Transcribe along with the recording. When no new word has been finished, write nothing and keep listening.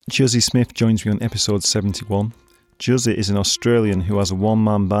Juzzy Smith joins me on episode 71. Juzzy is an Australian who has a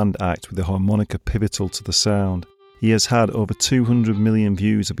one-man band act with the harmonica pivotal to the sound. He has had over 200 million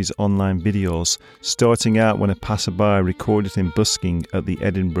views of his online videos, starting out when a passerby recorded him busking at the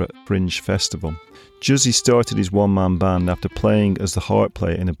Edinburgh Fringe Festival. Juzzy started his one-man band after playing as the harp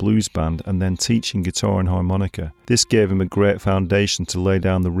player in a blues band and then teaching guitar and harmonica. This gave him a great foundation to lay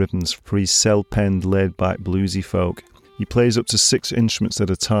down the rhythms for his cell-penned, laid-back bluesy folk. He plays up to 6 instruments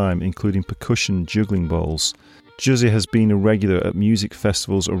at a time, including percussion juggling bowls. Juzzy has been a regular at music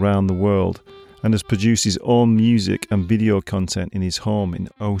festivals around the world and has produced his own music and video content in his home in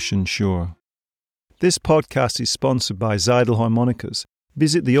Ocean Shore. This podcast is sponsored by Zeidel Harmonicas.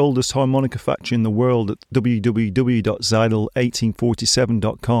 Visit the oldest harmonica factory in the world at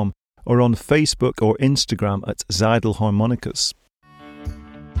www.zeidel1847.com or on Facebook or Instagram at Zeidel Harmonicas.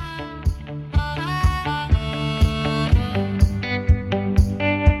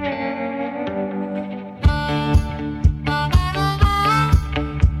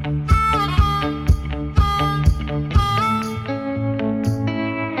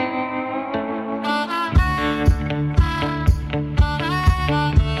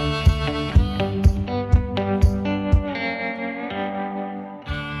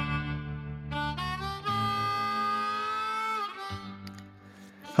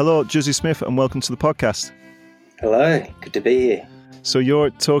 Hello, Juzzy Smith, and welcome to the podcast. Hello, good to be here. So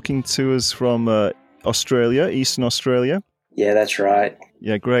you're talking to us from Australia, Eastern Australia? Yeah, that's right.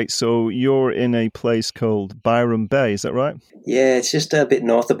 Yeah, great. So you're in a place called Byron Bay, is that right? Yeah, it's just a bit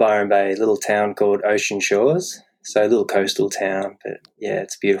north of Byron Bay, a little town called Ocean Shores. So a little coastal town, but yeah,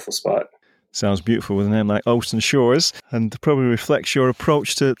 it's a beautiful spot. Sounds beautiful with a name like Ocean Shores, and probably reflects your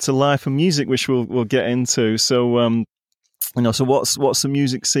approach to life and music, which we'll get into. So, so what's the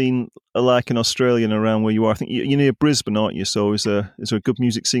music scene like in Australia and around where you are? I think you're near Brisbane, aren't you? So is there a good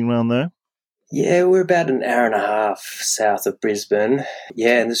music scene around there? Yeah, we're about an hour and a half south of Brisbane.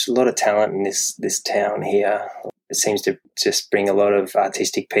 Yeah, and there's a lot of talent in this town here. It seems to just bring a lot of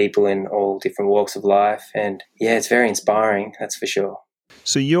artistic people in all different walks of life. And yeah, it's very inspiring, that's for sure.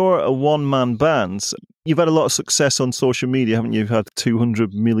 So you're a one-man band. You've had a lot of success on social media, haven't you? You've had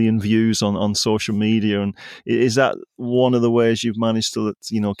 200 million views on social media. And is that one of the ways you've managed to,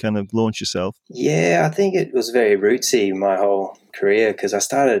 kind of launch yourself? Yeah, I think it was very rootsy, my whole career, because I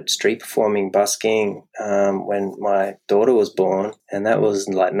started street performing, busking when my daughter was born, and that was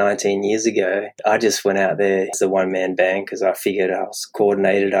like 19 years ago. I just went out there as a one-man band because I figured I was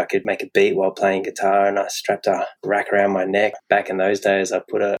coordinated, I could make a beat while playing guitar, and I strapped a rack around my neck. Back in those days, I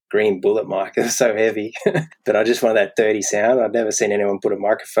put a green bullet mic. It was so heavy, but I just wanted that dirty sound. I'd never seen anyone put a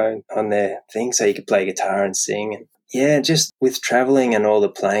microphone on their thing so you could play guitar and sing. And yeah, just with traveling and all the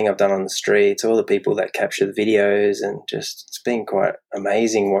playing I've done on the streets, all the people that capture the videos, and just it's been quite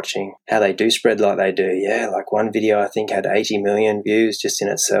amazing watching how they do spread like they do. Yeah, like one video I think had 80 million views just in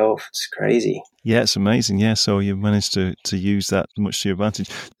itself. It's crazy. Yeah, it's amazing. Yeah, so you've managed to use that much to your advantage.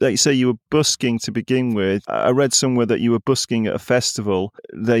 Like you say, you were busking to begin with. I read somewhere that you were busking at a festival.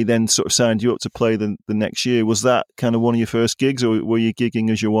 They then sort of signed you up to play the next year. Was that kind of one of your first gigs, or were you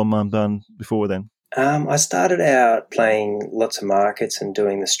gigging as your one-man band before then? I started out playing lots of markets and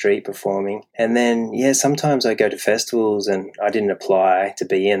doing the street performing. And then, yeah, sometimes I go to festivals and I didn't apply to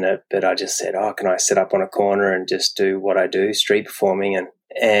be in it, but I just said, can I sit up on a corner and just do what I do, street performing?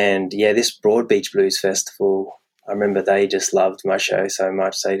 And yeah, this Broadbeach Blues Festival, I remember they just loved my show so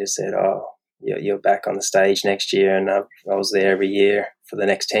much. They just said, you're back on the stage next year. And I was there every year for the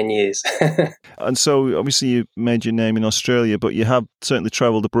next 10 years. And so obviously you made your name in Australia, but you have certainly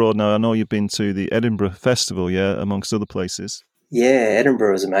travelled abroad now. I know you've been to the Edinburgh Festival, yeah, amongst other places. Yeah,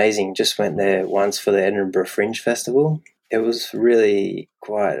 Edinburgh was amazing. Just went there once for the Edinburgh Fringe Festival. It was really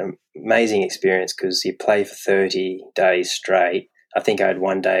quite an amazing experience because you play for 30 days straight. I think I had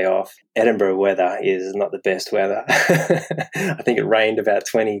one day off. Edinburgh weather is not the best weather. I think it rained about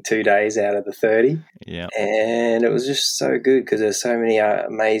 22 days out of the 30. Yeah. And it was just so good because there's so many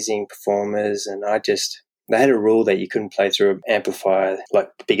amazing performers, and they had a rule that you couldn't play through an amplifier like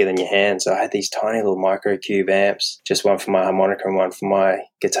bigger than your hand. So I had these tiny little microcube amps, just one for my harmonica and one for my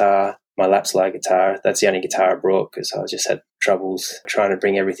guitar, my lap slide guitar. That's the only guitar I brought because I just had troubles trying to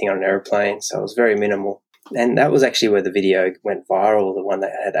bring everything on an airplane. So it was very minimal. And that was actually where the video went viral. The one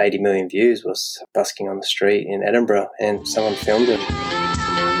that had 80 million views was busking on the street in Edinburgh, and someone filmed it.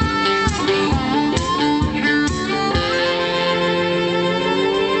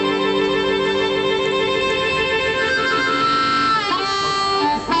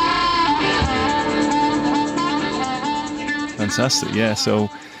 Fantastic, yeah. So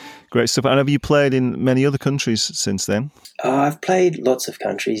Great stuff. And have you played in many other countries since then? I've played lots of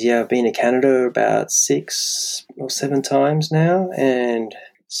countries. Yeah, I've been to Canada about 6 or 7 times now, and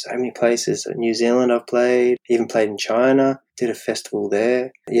so many places. New Zealand I've played, even played in China, did a festival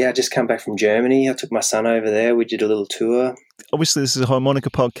there. Yeah, I just come back from Germany. I took my son over there. We did a little tour. Obviously, this is a harmonica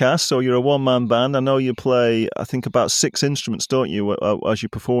podcast, so you're a one-man band. I know you play, I think, about 6 instruments, don't you, as you're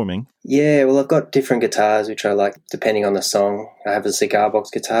performing? Yeah, well, I've got different guitars, which I like depending on the song. I have a cigar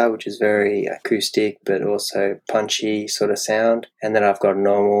box guitar, which is very acoustic, but also punchy sort of sound. And then I've got a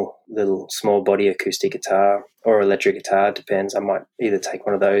normal little small body acoustic guitar or electric guitar, depends. I might either take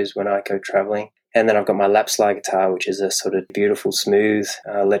one of those when I go traveling. And then I've got my lap slide guitar, which is a sort of beautiful, smooth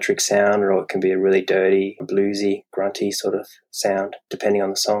electric sound, or it can be a really dirty, bluesy, grunty sort of sound, depending on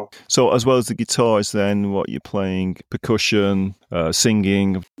the song. So as well as the guitars then, what you're playing, percussion,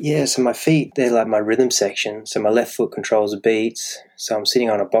 singing? Yeah, so my feet, they're like my rhythm section. So my left foot controls the beats. So I'm sitting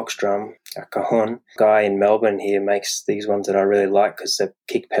on a box drum, a cajon. A guy in Melbourne here makes these ones that I really like because they're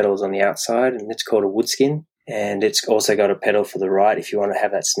kick pedals on the outside, and it's called a Woodskin. And it's also got a pedal for the right if you want to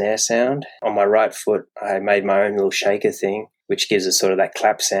have that snare sound. On my right foot, I made my own little shaker thing, which gives us sort of that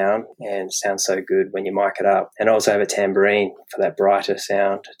clap sound and sounds so good when you mic it up. And I also have a tambourine for that brighter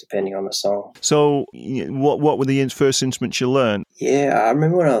sound, depending on the song. So what were the first instruments you learned? Yeah, I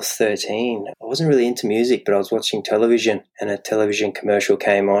remember when I was 13, I wasn't really into music, but I was watching television and a television commercial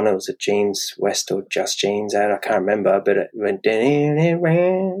came on. It was a Jeans West or Just Jeans ad, I can't remember, but it went,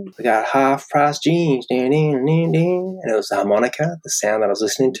 we got half-price jeans, and it was the harmonica, the sound that I was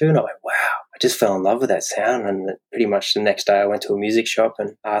listening to, and I went, wow. I just fell in love with that sound, and pretty much the next day I went to a music shop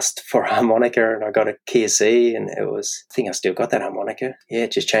and asked for a harmonica, and I got a Kia C, and I think I still got that harmonica. Yeah,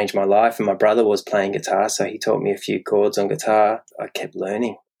 it just changed my life, and my brother was playing guitar, so he taught me a few chords on guitar. I kept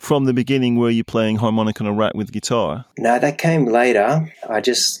learning. From the beginning, were you playing harmonica on a rack with guitar? No, that came later. I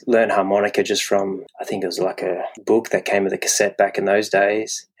just learned harmonica just from, I think it was like a book that came with a cassette back in those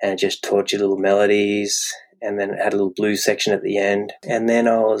days, and it just taught you little melodies, and then it had a little blues section at the end. And then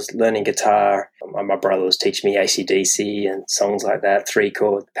I was learning guitar. My brother was teaching me AC/DC and songs like that,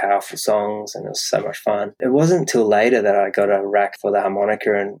 3-chord, powerful songs, and it was so much fun. It wasn't until later that I got a rack for the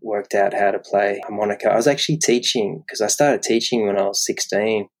harmonica and worked out how to play harmonica. I was actually teaching, because I started teaching when I was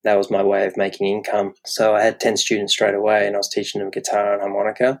 16. That was my way of making income. So I had 10 students straight away, and I was teaching them guitar and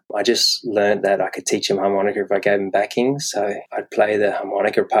harmonica. I just learned that I could teach them harmonica if I gave them backing. So I'd play the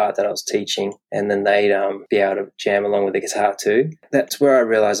harmonica part that I was teaching, and then they'd be able to jam along with the guitar too. That's where I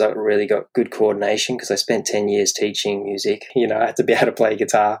realized I really got good coordination, because I spent 10 years teaching music. I had to be able to play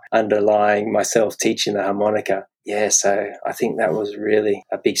guitar underlying myself teaching the harmonica. Yeah, so I think that was really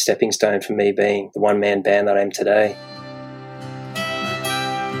a big stepping stone for me being the one-man band that I am today.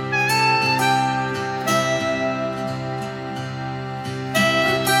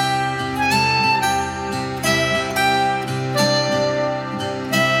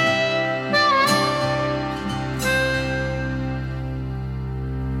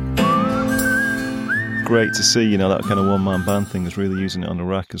 Great to see, that kind of one-man band thing is really using it on the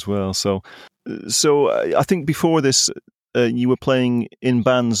rack as well. So I think before this, you were playing in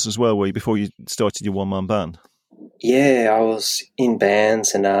bands as well, were you, before you started your one-man band? Yeah, I was in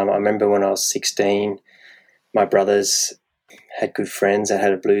bands, and I remember when I was 16, my brothers had good friends that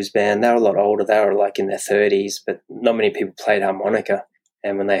had a blues band. They were a lot older. They were like in their 30s, but not many people played harmonica.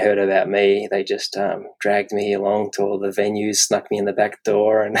 And when they heard about me, they just dragged me along to all the venues, snuck me in the back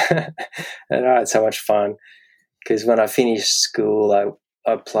door, and, and I had so much fun. Because when I finished school,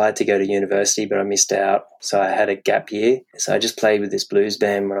 I applied to go to university, but I missed out. So I had a gap year. So I just played with this blues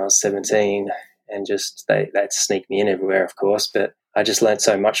band when I was 17, and just they'd sneak me in everywhere, of course. But I just learned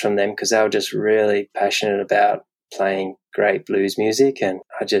so much from them because they were just really passionate about playing great blues music. And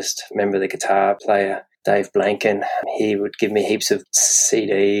I just remember the guitar player, Dave Blanken, he would give me heaps of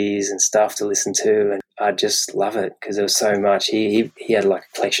CDs and stuff to listen to, and I just love it because there was so much. He had like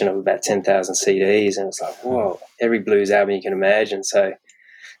a collection of about 10,000 CDs, and it was like, whoa, every blues album you can imagine. So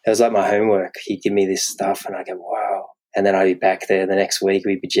it was like my homework. He'd give me this stuff, and I go, wow. And then I'd be back there the next week,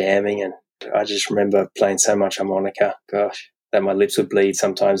 we'd be jamming, and I just remember playing so much harmonica, gosh, that my lips would bleed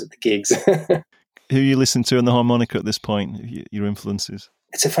sometimes at the gigs. Who you listen to on the harmonica at this point, your influences?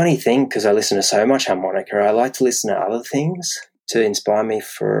 It's a funny thing because I listen to so much harmonica. I like to listen to other things to inspire me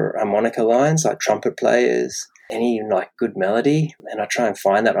for harmonica lines, like trumpet players, any like good melody. And I try and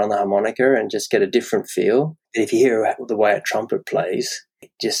find that on the harmonica and just get a different feel. If you hear the way a trumpet plays,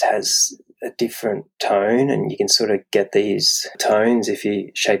 it just has a different tone, and you can sort of get these tones if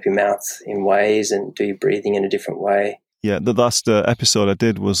you shape your mouth in ways and do your breathing in a different way. Yeah, the last episode I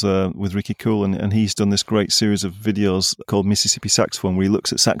did was with Ricky Cool, and he's done this great series of videos called Mississippi Saxophone, where he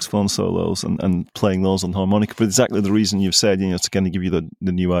looks at saxophone solos and playing those on harmonica for exactly the reason you've said, to kind of give you the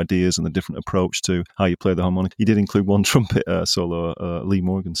new ideas and the different approach to how you play the harmonica. He did include one trumpet solo, Lee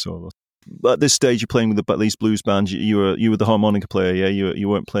Morgan solo. But at this stage, you're playing with these blues bands. You were the harmonica player, yeah? You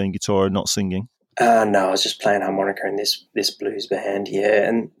weren't playing guitar, not singing? No, I was just playing harmonica in this blues band, yeah.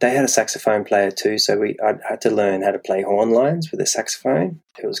 And they had a saxophone player too, so I had to learn how to play horn lines with a saxophone.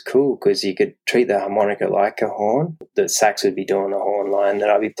 It was cool because you could treat the harmonica like a horn. The sax would be doing a horn line, and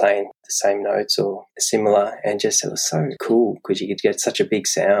I'd be playing the same notes or similar, and just it was so cool because you could get such a big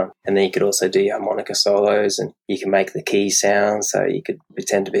sound. And then you could also do your harmonica solos, and you can make the key sound, so you could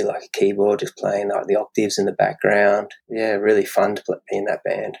pretend to be like a keyboard, just playing like the octaves in the background. Yeah, really fun to be in that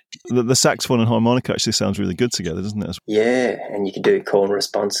band. The saxophone and harmonica actually sounds really good together, doesn't it? Yeah, and you can do call and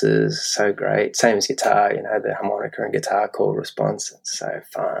responses, so great. Same as guitar, the harmonica and guitar call response, it's so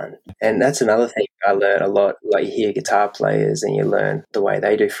fun. And that's another thing I learned a lot. Like, you hear guitar players and you learn the way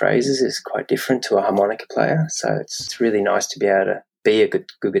they do phrases is quite different to a harmonica player. So it's really nice to be able to be a good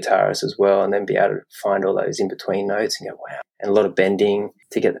guitarist as well, and then be able to find all those in-between notes and go, wow. And a lot of bending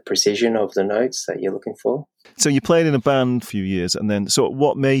to get the precision of the notes that you're looking for. So you played in a band a few years, and then so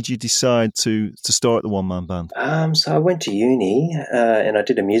what made you decide to start the one-man band? So I went to uni and I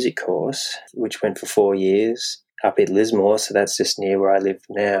did a music course, which went for 4 years up at Lismore, so that's just near where I live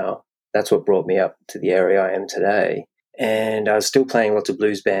now. That's what brought me up to the area I am today. And I was still playing lots of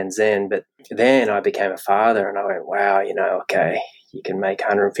blues bands then, but then I became a father and I went, wow, okay, you can make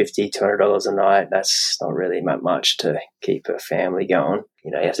 $150, $200 a night. That's not really much to keep a family going.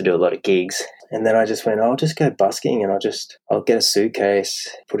 You have to do a lot of gigs. And then I just went, I'll just go busking and I'll get a suitcase,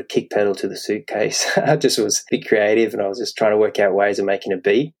 put a kick pedal to the suitcase. I just was a bit creative and I was just trying to work out ways of making a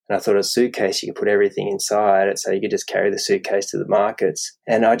beat. And I thought a suitcase, you could put everything inside it, so you could just carry the suitcase to the markets.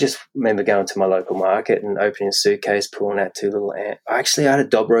 And I just remember going to my local market and opening a suitcase, pulling out 2 little amps. Actually, I had a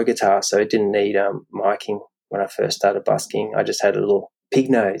dobro guitar, so it didn't need miking when I first started busking. I just had a little pig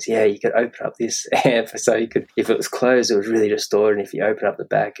nose. Yeah, you could open up this amp, so you could, if it was closed, it was really distorted, and if you open up the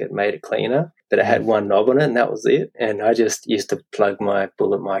back, it made it cleaner. But it had one knob on it, and that was it. And I just used to plug my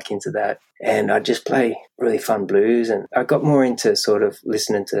bullet mic into that, and I'd just play really fun blues. And I got more into sort of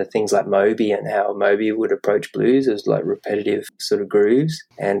listening to things like Moby and how Moby would approach blues. It was like repetitive sort of grooves,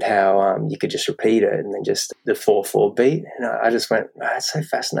 and how you could just repeat it, and then just the 4/4 beat. And I just went, it's so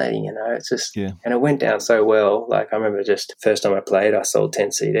fascinating, It's just, yeah. And it went down so well. Like, I remember just first time I played, I sold 10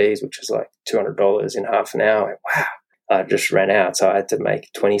 CDs, which was like $200 in half an hour. Wow. I just ran out, so I had to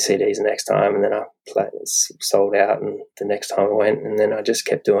make 20 CDs the next time, and then I sold out, and the next time I went, and then I just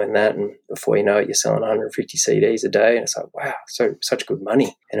kept doing that, and before you know it, you're selling 150 CDs a day, and it's like, wow, such good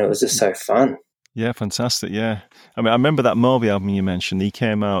money, and it was just so fun. Yeah, fantastic, yeah. I mean, I remember that Moby album you mentioned. He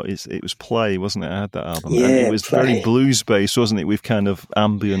came out, it was Play, wasn't it? I had that album. Yeah, and it was Play. Very blues-based, wasn't it, with kind of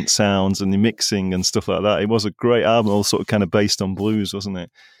ambient sounds and the mixing and stuff like that. It was a great album, all sort of kind of based on blues, wasn't it?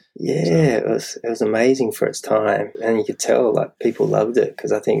 Yeah, so. It was amazing for its time, and you could tell like people loved it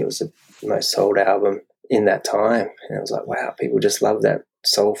because I think it was the most sold album in that time, and it was like, wow, people just love that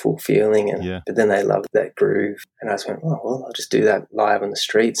soulful feeling, and but then they loved that groove, and I just went, oh well, I'll just do that live on the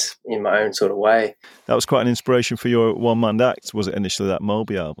streets in my own sort of way. That was quite an inspiration for your one-man act, was it initially, that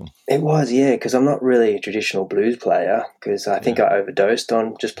Moby album? It was, yeah, because I'm not really a traditional blues player, because I think I overdosed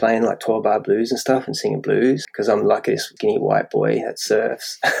on just playing like 12-bar blues and stuff and singing blues, because I'm like a skinny white boy that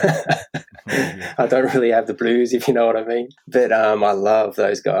surfs. I don't really have the blues, if you know what I mean. But I love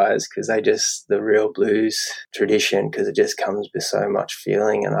those guys because they just, the real blues tradition, because it just comes with so much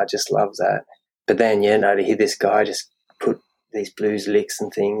feeling, and I just love that. But then, to hear this guy just put these blues licks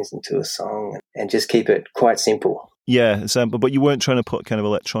and things into a song and just keep it quite simple. Yeah, but you weren't trying to put kind of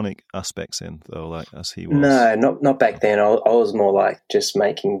electronic aspects in, though, like as he was. No, not back then. I was more like just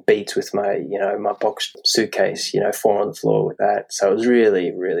making beats with my, my box suitcase, 4 on the floor with that. So it was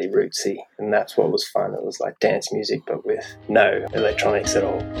really, really rootsy, and that's what was fun. It was like dance music, but with no electronics at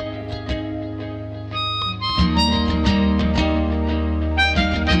all.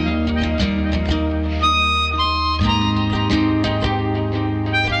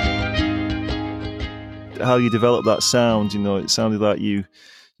 How you developed that sound, it sounded like you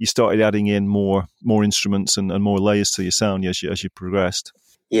started adding in more instruments and more layers to your sound as you progressed.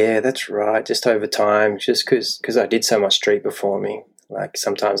 Yeah, that's right. Just over time, just because I did so much street performing, like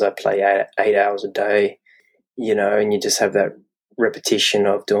sometimes I play 8 hours a day, and you just have that repetition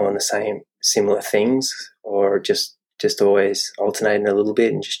of doing the same similar things, or just always alternating a little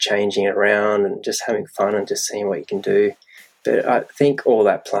bit and just changing it around and just having fun and just seeing what you can do. But I think all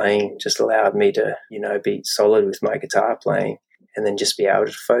that playing just allowed me to, be solid with my guitar playing and then just be able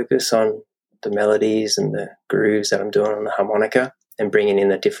to focus on the melodies and the grooves that I'm doing on the harmonica and bringing in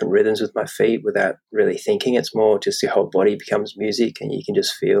the different rhythms with my feet without really thinking. It's more just your whole body becomes music and you can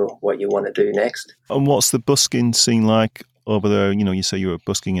just feel what you want to do next. And what's the busking scene like over there? You say you were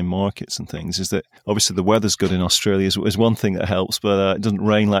busking in markets and things. Is that obviously the weather's good in Australia is one thing that helps, but it doesn't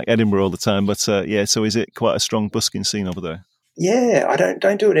rain like Edinburgh all the time. But so is it quite a strong busking scene over there? Yeah, I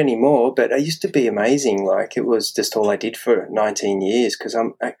don't do it anymore, but it used to be amazing. Like, it was just all I did for 19 years because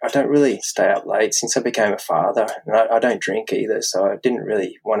I don't really stay up late since I became a father, and I don't drink either, so I didn't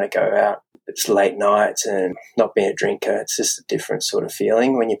really want to go out. It's late nights and not being a drinker. It's just a different sort of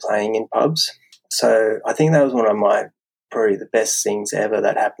feeling when you're playing in pubs. So I think that was one of my probably the best things ever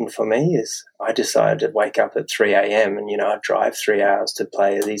that happened for me is I decided to wake up at 3 a.m. and, I'd drive 3 hours to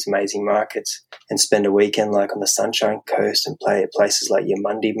play at these amazing markets and spend a weekend like on the Sunshine Coast and play at places like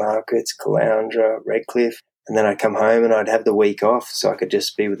Yamundi markets, Caloundra, Redcliffe. And then I'd come home and I'd have the week off so I could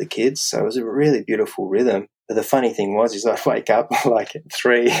just be with the kids. So it was a really beautiful rhythm. But the funny thing is I'd wake up like at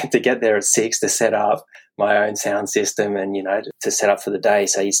 3 to get there at 6 to set up my own sound system and, to set up for the day.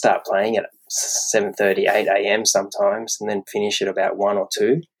 So you start playing at 7:30, 8 a.m. sometimes and then finish at about 1 or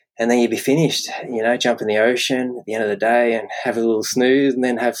 2. And then you'd be finished, jump in the ocean at the end of the day and have a little snooze and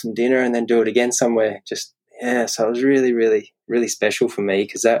then have some dinner and then do it again somewhere. So it was really, really, really special for me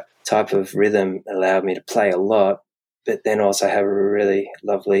because that type of rhythm allowed me to play a lot, but then also have a really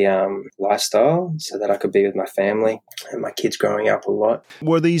lovely lifestyle so that I could be with my family and my kids growing up a lot.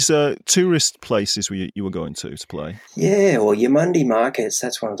 Were these tourist places where you were going to play? Yeah, well, Yamundi Markets,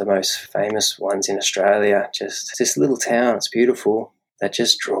 that's one of the most famous ones in Australia. Just this little town, it's beautiful, that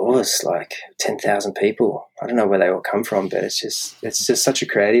just draws like 10,000 people. I don't know where they all come from, but it's just such a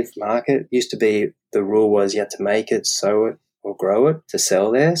creative market. It used to be the rule was you had to make it, sow it, or grow it to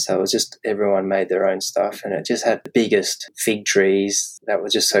sell there. So it was just everyone made their own stuff and it just had the biggest fig trees that were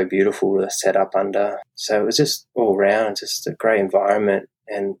just so beautiful to set up under. So it was just all round, just a great environment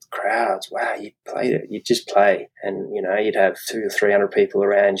and crowds. Wow, you'd just play and, you'd have 200 or 300 people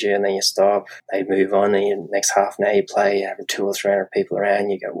around you and then you stop, they'd move on and the next half an hour you play, you're having 200 or 300 people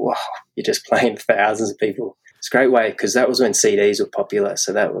around you go, wow, you're just playing thousands of people. It's a great way because that was when CDs were popular.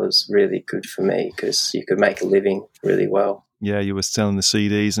 So that was really good for me because you could make a living really well. Yeah, you were selling the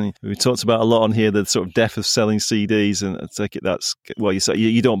CDs, and we talked about a lot on here the sort of death of selling CDs. And I take it that's you say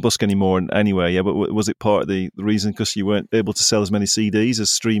you don't busk anymore anyway. Yeah, but was it part of the reason because you weren't able to sell as many CDs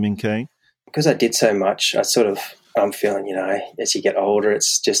as streaming came? Because I did so much, I'm feeling as you get older, it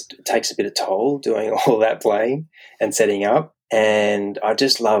takes a bit of toll doing all that playing and setting up. And I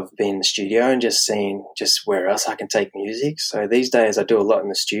just love being in the studio and just seeing just where else I can take music. So these days I do a lot in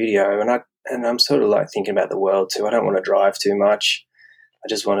the studio and I'm sort of like thinking about the world too. I don't want to drive too much. I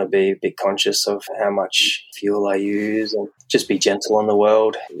just want to be a bit conscious of how much fuel I use and just be gentle on the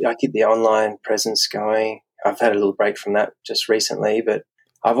world. I keep the online presence going. I've had a little break from that just recently, but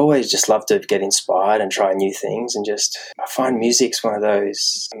I've always just loved to get inspired and try new things I find music's one of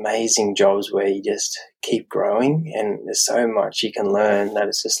those amazing jobs where you just keep growing and there's so much you can learn that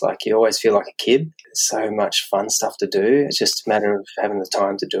it's just like you always feel like a kid. There's so much fun stuff to do. It's just a matter of having the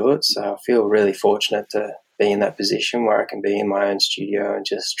time to do it. So I feel really fortunate to be in that position where I can be in my own studio and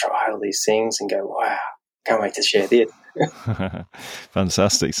just try all these things and go, wow, can't wait to share this.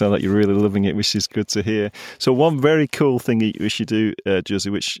 Fantastic. Sound like you're really loving it, which is good to hear. So one very cool thing which you do, Josie,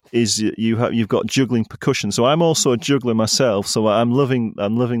 which is you've got juggling percussion. So I'm also a juggler myself, so I'm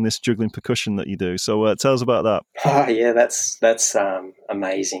loving this juggling percussion that you do. So tell us about that. Oh yeah, that's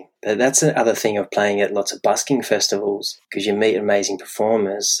amazing. That's another thing of playing at lots of busking festivals because you meet amazing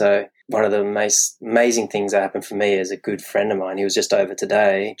performers. So one of the most amazing things that happened for me is a good friend of mine. He was just over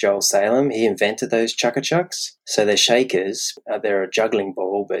today, Joel Salem. He invented those chukka-chucks. So they're shakers. They're a juggling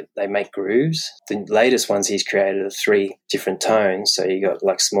ball, but they make grooves. The latest ones he's created are 3 different tones. So you got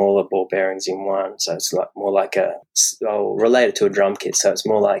like smaller ball bearings in one. So it's like more like related to a drum kit. So it's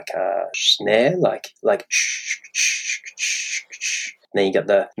more like a snare, like shh, shh, shh, shh. And then you got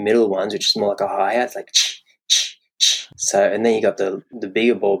the middle ones, which is more like a hi-hat, like so, and then you got the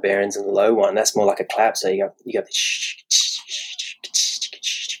bigger ball bearings and the low one. That's more like a clap. So you got the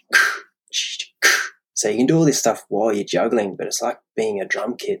so you can do all this stuff while you're juggling, but it's like being a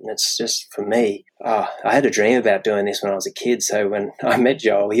drum kit. And it's just, for me, I had a dream about doing this when I was a kid. So when I met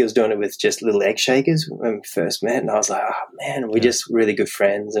Joel, he was doing it with just little egg shakers when we first met. And I was like, oh man, we're just really good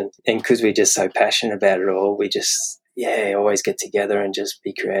friends. And because we're just so passionate about it all, we just, always get together and just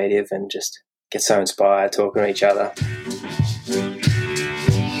be creative and just get so inspired talking to each other.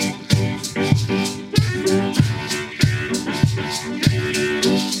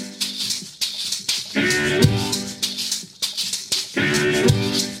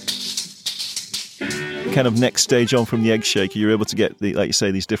 kind of next stage on from the egg shaker, you're able to get, like you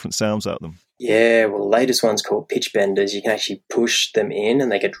say, these different sounds out of them. Yeah, well, the latest one's called pitch benders. You can actually push them in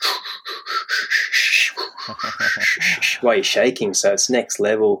and they get while you're shaking. So it's next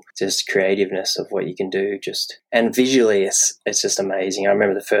level, just creativeness of what you can do. And visually, it's just amazing. I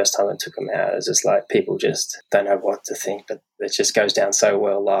remember the first time I took them out, it was just like people just don't know what to think, but it just goes down so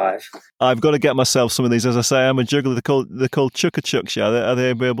well live. I've got to get myself some of these. As I say, I'm a juggler. They're called Chukka Chucks. Yeah, are they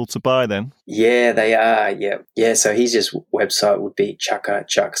able to buy then? Yeah, they are. Yeah. So his just website would be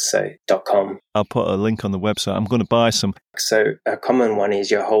chukkachucks.com. I'll put a link on the website. I'm going to buy some. So a common one is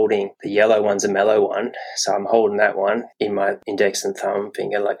you're holding the yellow one's a mellow one. So I'm holding that one in my index and thumb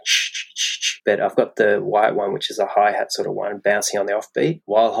finger, like but I've got the white one, which is a hi-hat sort of one, bouncing on the offbeat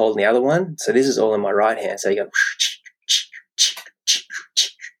while holding the other one. So this is all in my right hand. So you go,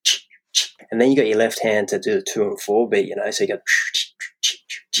 and then you got your left hand to do the 2 and 4 beat, so you go,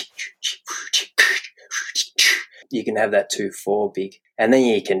 you can have that 2/4 big, and then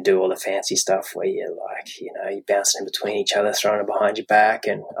you can do all the fancy stuff where you're like, you're bouncing in between each other, throwing it behind your back,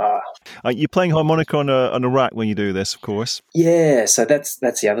 and you're playing harmonica on a rack when you do this, of course. Yeah, so that's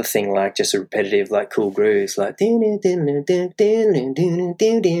the other thing, like just a repetitive, like cool grooves, like and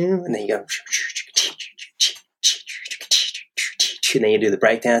then you go, and then you do the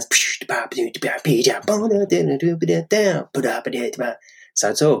breakdowns. So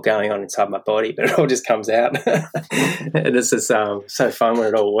it's all going on inside my body, but it all just comes out. And it's just so fun when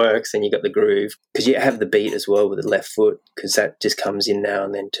it all works and you got the groove. Because you have the beat as well with the left foot, because that just comes in now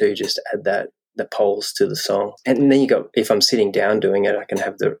and then too, just to add the poles to the song. And then you got, if I'm sitting down doing it, I can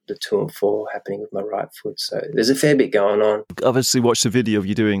have the 2 and 4 happening with my right foot. So there's a fair bit going on. Obviously watched the video of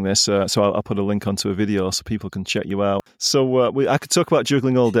you doing this, so I'll put a link onto a video so people can check you out. So I could talk about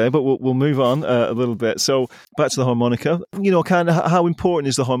juggling all day, but we'll move on a little bit. So back to the harmonica. Kind of how important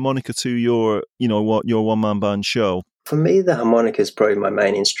is the harmonica to your one-man band show? For me, the harmonica is probably my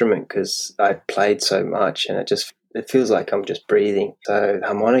main instrument because I played so much and it feels like I'm just breathing. So the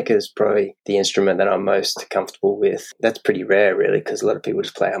harmonica is probably the instrument that I'm most comfortable with. That's pretty rare, really, because a lot of people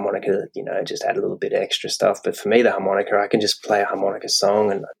just play harmonica, just add a little bit of extra stuff. But for me, the harmonica, I can just play a harmonica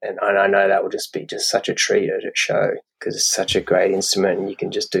song, and I know that will just be just such a treat at a show because it's such a great instrument and you can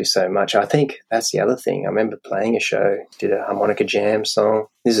just do so much. I think that's the other thing. I remember playing a show, did a harmonica jam song.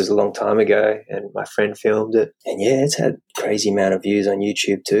 This is a long time ago, and my friend filmed it. And yeah, it's had a crazy amount of views on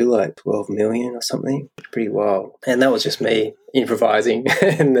YouTube too, like 12 million or something. Pretty wild. And that was just me improvising.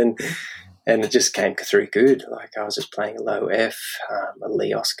 and it just came through good. Like I was just playing a low F, a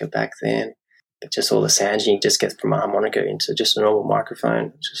Lee Oscar back then. But just all the sounds you just get from a harmonica into just a normal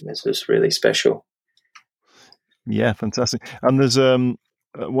microphone. It's just really special. Yeah, fantastic. And there's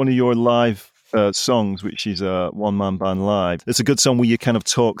one of your live songs, which is One Man Band Live. It's a good song where you kind of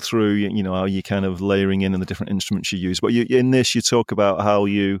talk through, how you kind of layering in and the different instruments you use. But in this, you talk about how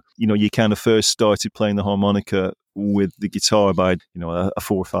you kind of first started playing the harmonica with the guitar by, a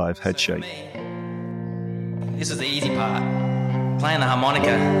 4/5 head shake. This is the easy part. Playing the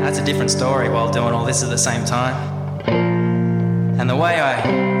harmonica, that's a different story while doing all this at the same time. And the way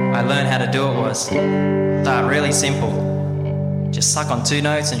I learned how to do it was start really simple. Just suck on 2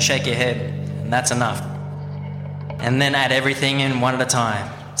 notes and shake your head, and that's enough. And then add everything in one at a time.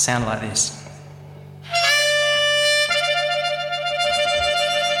 Sound like this.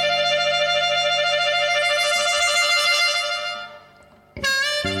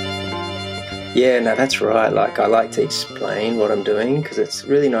 Yeah, no, that's right. Like, I like to explain what I'm doing because it's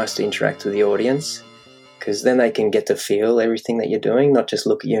really nice to interact with the audience, because then they can get to feel everything that you're doing, not just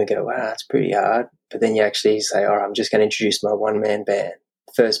look at you and go, wow, it's pretty hard. But then you actually say, all right, I'm just going to introduce my one-man band.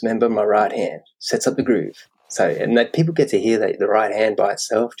 First member, my right hand, sets up the groove. So, and that people get to hear that the right hand by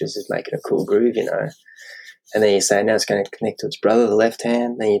itself just is making a cool groove, And then you say, now it's going to connect to its brother, the left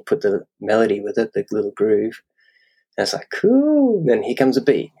hand. Then you put the melody with it, the little groove. And it's like, cool. And then here comes a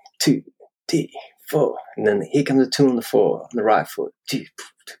beat, 2, 3, 4. And then here comes a 2 on the 4 on the right foot.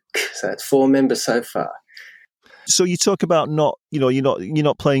 So it's 4 members so far. So you talk about you're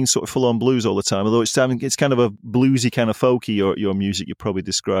not playing sort of full on blues all the time, although it's kind of a bluesy kind of folky your music, you probably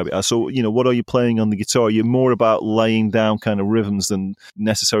describe it as. So what are you playing on the guitar? You're more about laying down kind of rhythms than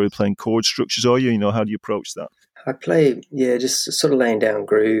necessarily playing chord structures, are you? How do you approach that? I play, just sort of laying down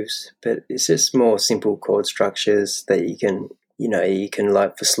grooves, but it's just more simple chord structures that you can. You can,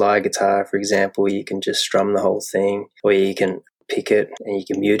 like for slide guitar, for example, you can just strum the whole thing, or you can pick it and you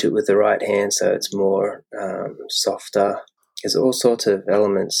can mute it with the right hand so it's more softer. There's all sorts of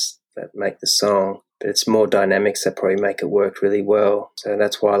elements that make the song, but it's more dynamics that probably make it work really well. So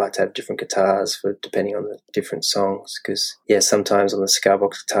that's why I like to have different guitars for depending on the different songs, because sometimes on the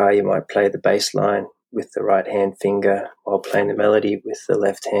Scarbox guitar you might play the bass line with the right hand finger while playing the melody with the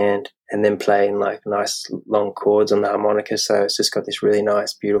left hand, and then playing like nice long chords on the harmonica. So it's just got this really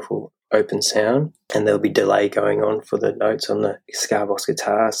nice, beautiful open sound, and there'll be delay going on for the notes on the Scarbox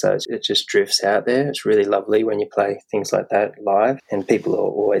guitar, so it just drifts out there. It's really lovely when you play things like that live, and people are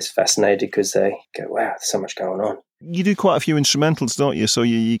always fascinated because they go, wow, there's so much going on. You do quite a few instrumentals, don't you? So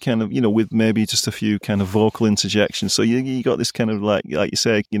you kind of, with maybe just a few kind of vocal interjections. So you got this kind of like you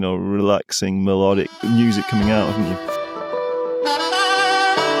say, relaxing melodic music coming out, haven't you?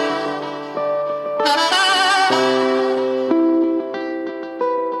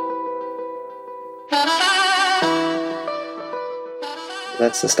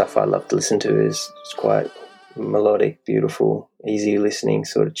 That's the stuff I love to listen to. It's quite melodic, beautiful, easy listening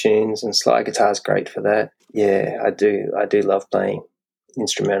sort of tunes, and slide guitar is great for that. Yeah, I do love playing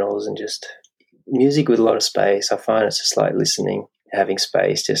instrumentals and just music with a lot of space. I find it's just like listening, having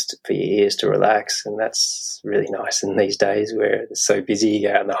space just for your ears to relax, and that's really nice in these days where it's so busy. You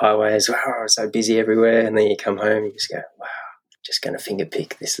go out on the highways, wow, it's so busy everywhere, and then you come home and you just go, wow, just going to finger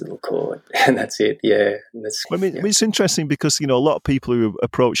pick this little chord, and that's it. Yeah, it's interesting because a lot of people who are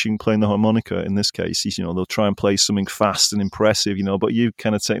approaching playing the harmonica in this case, they'll try and play something fast and impressive, but you've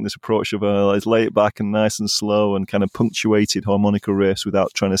kind of taken this approach of let's lay it back and nice and slow and kind of punctuated harmonica riffs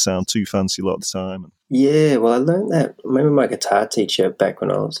without trying to sound too fancy a lot of the time. Yeah, well, I learned that. I remember my guitar teacher back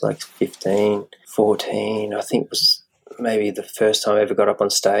when I was like 15, 14, I think was maybe the first time I ever got up on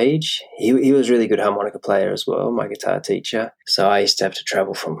stage. He was a really good harmonica player as well, my guitar teacher. So I used to have to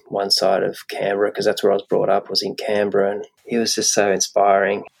travel from one side of Canberra because that's where I was brought up, was in Canberra. And he was just so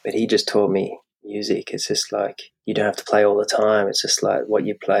inspiring. But he just taught me music. It's just like you don't have to play all the time. It's just like what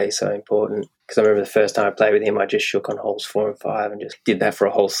you play is so important. Because I remember the first time I played with him, I just shook on holes 4 and 5 and just did that for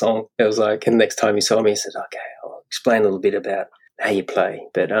a whole song. It was like, and the next time he saw me, he said, okay, I'll explain a little bit about how you play.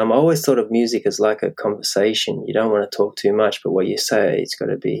 But I always thought of music as like a conversation. You don't want to talk too much, but what you say, it's got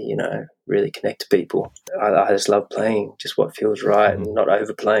to be, really connect to people. I just love playing just what feels right and not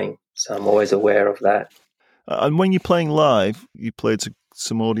overplaying. So I'm always aware of that. And when you're playing live, you played to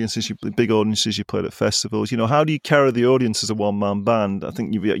some audiences, big audiences, you played at festivals. How do you carry the audience as a one-man band? I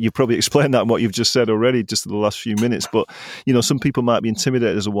think you've probably explained that in what you've just said already, just in the last few minutes. But, some people might be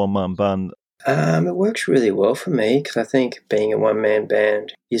intimidated as a one-man band. It works really well for me because I think being a one-man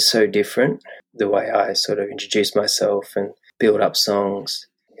band is so different. The way I sort of introduce myself and build up songs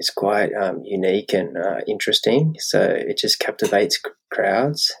is quite unique and interesting. So it just captivates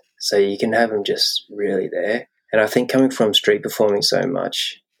crowds. So you can have them just really there. And I think coming from street performing so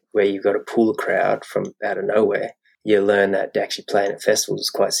much, where you've got to pull a crowd from out of nowhere, you learn that actually playing at festivals is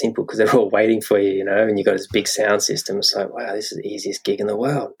quite simple because they're all waiting for you, and you've got this big sound system. It's like, wow, this is the easiest gig in the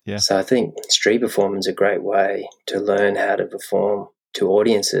world. Yeah. So I think street performance is a great way to learn how to perform to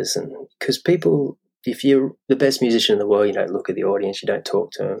audiences. And because people, if you're the best musician in the world, you don't look at the audience, you don't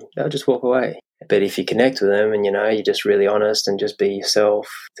talk to them, they'll just walk away. But if you connect with them and, you're just really honest and just be yourself,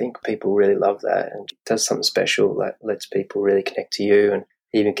 I think people really love that, and it does something special that lets people really connect to you and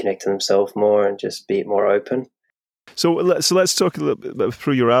even connect to themselves more and just be more open. So let's talk a little bit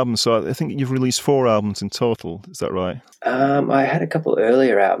through your albums. So I think you've released 4 albums in total. Is that right? I had a couple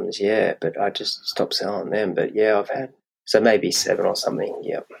earlier albums, yeah, but I just stopped selling them. But yeah, I've had maybe 7 or something.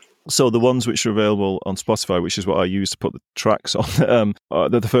 Yep. So the ones which are available on Spotify, which is what I use to put the tracks on,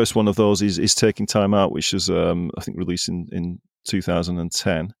 the first one of those is Taking Time Out, which is I think released in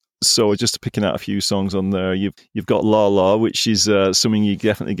 2010. So just picking out a few songs on there, you've got La La, which is something you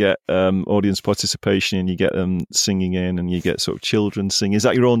definitely get audience participation in. You get them singing in, and you get sort of children singing. Is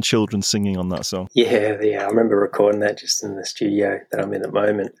that your own children singing on that song? Yeah. I remember recording that just in the studio that I'm in at the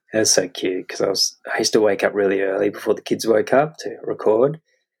moment. It was so cute because I used to wake up really early before the kids woke up to record,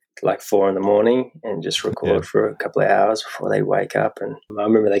 like 4 a.m, and just record for a couple of hours before they wake up. And I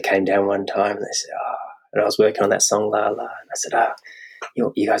remember they came down one time and they said, and I was working on that song La La, and I said,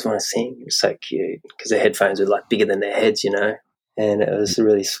 you guys want to sing? It was so cute because their headphones were like bigger than their heads, and it was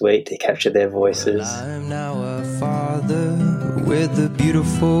really sweet to capture their voices. Well, I'm now a father with a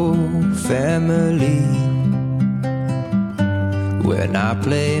beautiful family. When I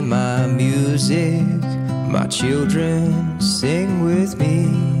play my music, my children sing with me.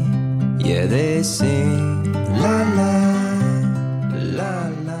 Yeah, they sing la la, la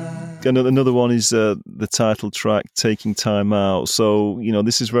la. Another one is the title track, Taking Time Out. So,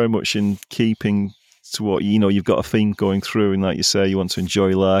 this is very much in keeping to what, you've got a theme going through, and like you say, you want to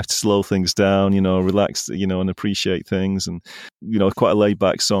enjoy life, to slow things down, relax, and appreciate things, and, quite a laid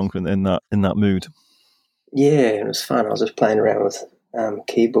back song in that mood. Yeah, it was fun. I was just playing around with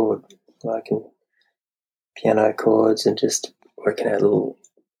keyboard, like in piano chords, and just working out little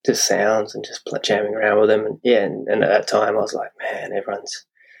just sounds and just jamming around with them. And yeah, and at that time I was like, man,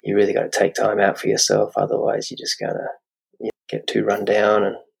 you really got to take time out for yourself. Otherwise you're just going to get too run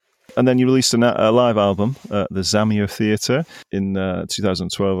down. And then you released a live album, the Zamia Theatre, in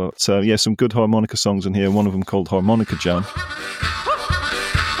 2012. So yeah, some good harmonica songs in here. One of them called Harmonica Jam.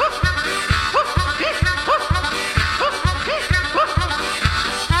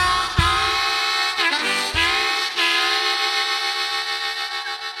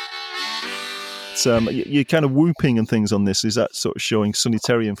 You're kind of whooping and things on this. Is that sort of showing Sonny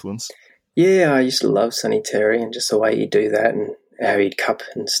Terry influence? Yeah, I used to love Sonny Terry and just the way he'd do that and how he'd cup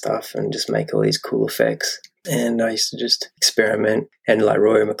and stuff and just make all these cool effects. And I used to just experiment. And like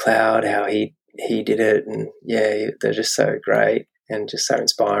Rory McLeod, how he did it. And yeah, they're just so great and just so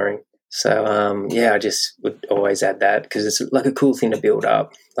inspiring. So I just would always add that because it's like a cool thing to build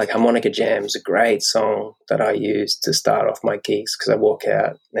up. Like Harmonica Jam is a great song that I use to start off my gigs because I walk out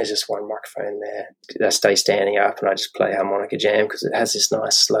and there's just one microphone there. I stay standing up and I just play Harmonica Jam because it has this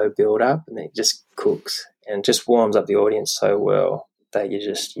nice slow build up and it just cooks and just warms up the audience so well that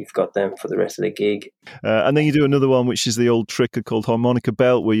you've got them for the rest of the gig. And then you do another one which is the old trick called Harmonica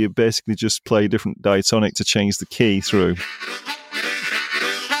Belt, where you basically just play a different diatonic to change the key through.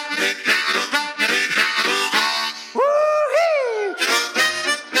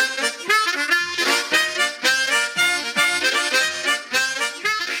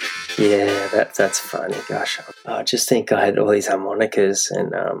 Yeah, that's funny. Gosh, I just think I had all these harmonicas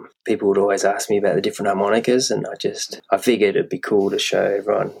and people would always ask me about the different harmonicas and I figured it'd be cool to show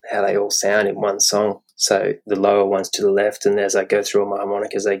everyone how they all sound in one song. So the lower ones to the left, and as I go through all my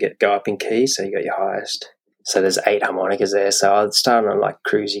harmonicas, they go up in key, so you got your highest. So there's 8 harmonicas there. So I'd start on like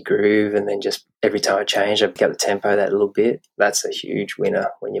cruisy groove and then just every time I change, I'd get the tempo that little bit. That's a huge winner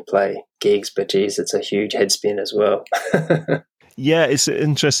when you play gigs, but geez, it's a huge head spin as well. Yeah, it's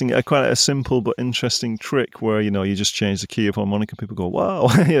interesting, quite a simple but interesting trick where, you just change the key of harmonica. People go, wow.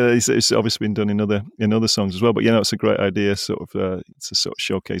 It's obviously been done in other songs as well. But, it's a great idea, it's a sort of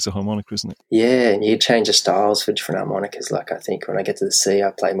showcase of harmonica, isn't it? Yeah, and you change the styles for different harmonicas. Like I think when I get to the C,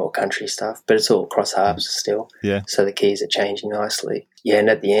 I play more country stuff, but it's all cross harps still. Yeah. So the keys are changing nicely. Yeah, and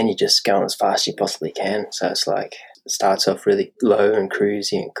at the end, you just go on as fast as you possibly can. So it's like it starts off really low and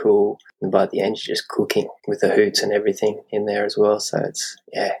cruisy and cool. And by the end, you're just cooking with the hoots and everything in there as well. So it's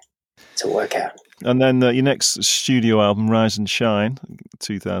a workout. And then your next studio album, Rise and Shine,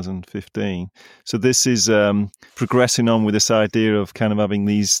 2015. So this is progressing on with this idea of kind of having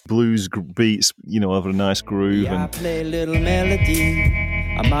these blues beats, over a nice groove. Yeah, I play a little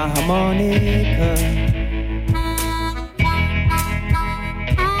melody on my harmonica.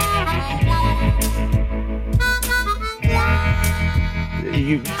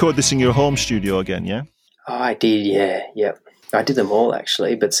 You recorded this in your home studio again, yeah? Oh, I did, yeah. Yep. I did them all,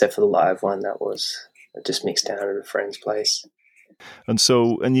 actually, but except for the live one, I just mixed down at a friend's place.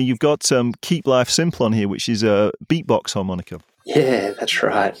 And you've got Keep Life Simple on here, which is a beatbox harmonica. Yeah, that's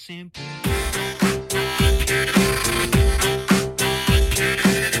right.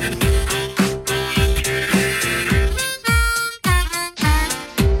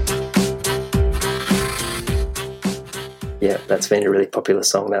 Yeah, that's been a really popular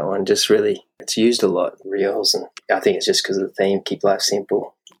song, that one. Just really, it's used a lot in reels, and I think it's just because of the theme, Keep Life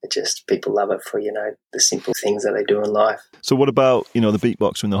Simple. It just, people love it for, the simple things that they do in life. So what about, the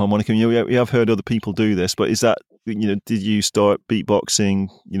beatbox and the harmonica? You have heard other people do this, but is that, did you start beatboxing,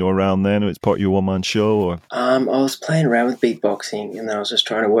 around then, or it's part of your one-man show? Or I was playing around with beatboxing, and then I was just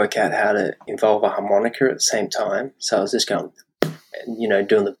trying to work out how to involve a harmonica at the same time. So I was just going,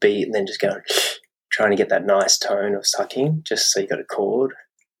 doing the beat and then just going, trying to get that nice tone of sucking, just so you got a chord.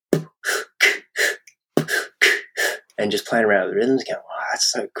 And just playing around with the rhythms, going, wow, that's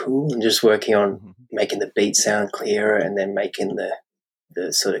so cool. And just working on making the beat sound clearer and then making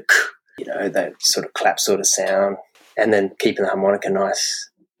the sort of, that sort of clap sort of sound. And then keeping the harmonica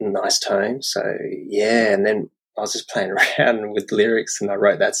nice tone. So, yeah, and then I was just playing around with lyrics and I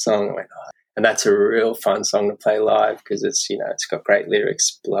wrote that song. I went, oh. And that's a real fun song to play live because it's, it's got great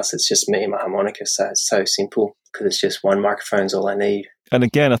lyrics. Plus, it's just me and my harmonica, so it's so simple because it's just one microphone's all I need. And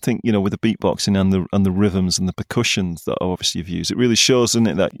again, I think, with the beatboxing and the rhythms and the percussions that obviously you've used, it really shows, doesn't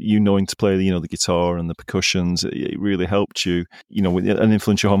it, that you knowing to play, the guitar and the percussions, it really helped you, with an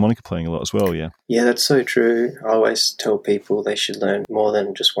influential harmonica playing a lot as well, yeah? Yeah, that's so true. I always tell people they should learn more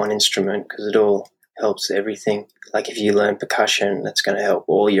than just one instrument because it all helps everything. Like if you learn percussion, that's going to help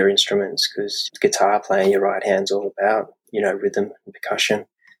all your instruments because guitar playing, your right hand's all about, rhythm and percussion.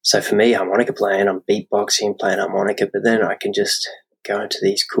 So for me, harmonica playing, I'm beatboxing, playing harmonica, but then I can just go into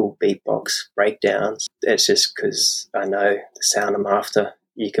these cool beatbox breakdowns. It's just because I know the sound I'm after.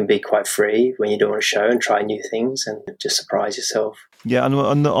 you can be quite free when you're doing a show and try new things and just surprise yourself. Yeah,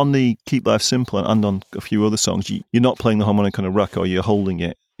 and on the Keep Life Simple and on a few other songs, you're not playing the harmonica on a rack, or you're holding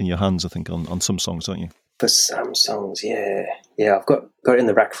it in your hands, I think, on some songs, aren't you? For some songs, yeah. Yeah, I've got it in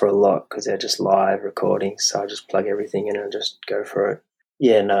the rack for a lot because they're just live recordings, so I just plug everything in and just go for it.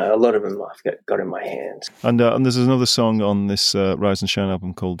 Yeah, no, a lot of them I've got in my hands. And there's another song on this Rise and Shine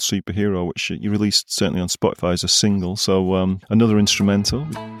album called Superhero, which you released certainly on Spotify as a single, so another instrumental.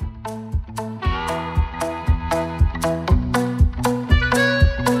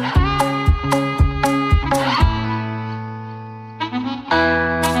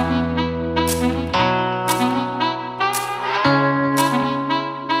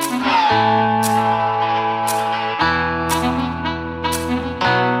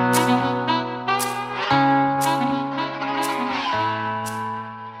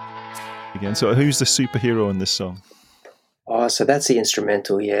 So who's the superhero in this song? Oh, so that's the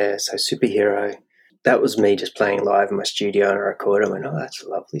instrumental, yeah. So Superhero, that was me just playing live in my studio and I recorded it. I went, oh, that's a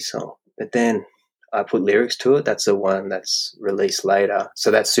lovely song. But then I put lyrics to it. That's the one that's released later. So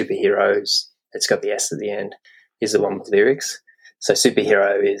that's Superheroes. It's got the S at the end, is the one with lyrics. So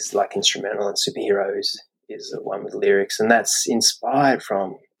Superhero is like instrumental and Superheroes is the one with lyrics. And that's inspired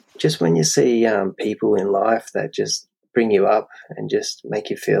from just when you see people in life that just bring you up and just make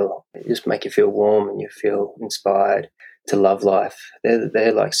you feel warm and you feel inspired to love life.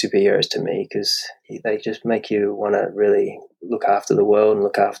 They're like superheroes to me because they just make you want to really look after the world and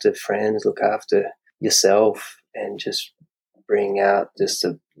look after friends, look after yourself, and just bring out just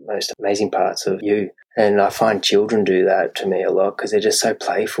the most amazing parts of you. And I find children do that to me a lot because they're just so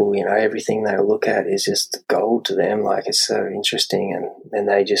playful, you know, everything they look at is just gold to them, like it's so interesting, and then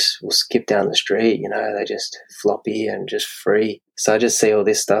they just will skip down the street, you know, they just floppy and just free. So I just see all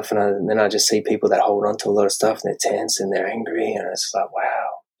this stuff and then I just see people that hold on to a lot of stuff and they're tense and they're angry, and it's like, wow,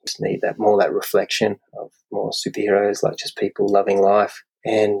 just need that reflection of more superheroes, like just people loving life.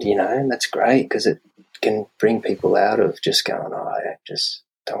 And, you know, and that's great because it can bring people out of just going, oh, I just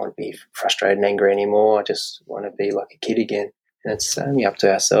don't want to be frustrated and angry anymore. I just want to be like a kid again. And it's only up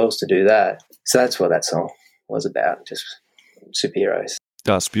to ourselves to do that. So that's what that song was about, just superheroes.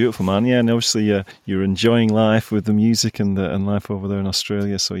 That's beautiful, man. Yeah, and obviously you're enjoying life with the music and life over there in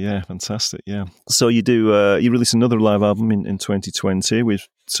Australia. So yeah, fantastic. Yeah. So you released another live album in 2020 with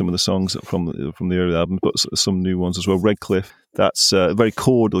some of the songs from the early album, but some new ones as well. Redcliffe. That's very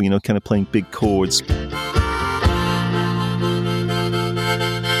chordal, you know, kind of playing big chords.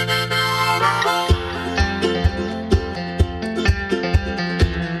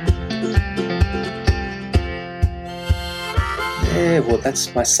 Yeah, well,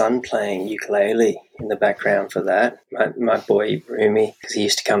 that's my son playing ukulele in the background for that. My boy Rumi, because he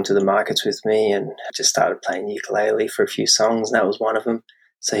used to come to the markets with me and just started playing ukulele for a few songs, and that was one of them.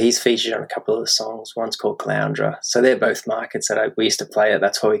 So he's featured on a couple of the songs. One's called Caloundra. So they're both markets that we used to play at.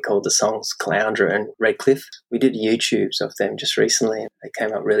 That's why we called the songs Caloundra and Redcliffe. We did YouTubes of them just recently, and they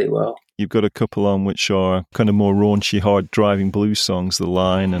came up really well. You've got a couple on which are kind of more raunchy, hard driving blues songs, The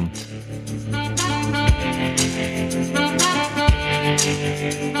Line and...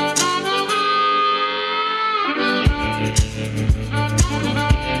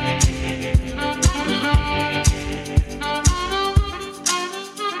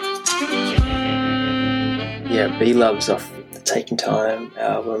 Yeah, B-Love's off the Taking Time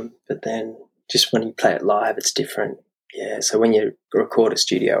album, but then just when you play it live, it's different. Yeah, so when you record a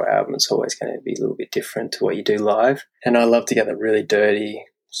studio album, it's always going to be a little bit different to what you do live. And I love to get that really dirty,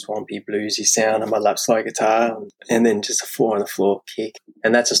 swampy, bluesy sound on my lap slide guitar, and then just a 4-on-the-floor kick.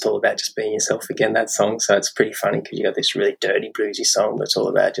 And that's just all about just being yourself again, that song. So it's pretty funny because you got this really dirty, bluesy song, but it's all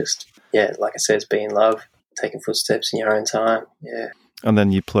about just, yeah, like I said, it's being love, taking footsteps in your own time, yeah. And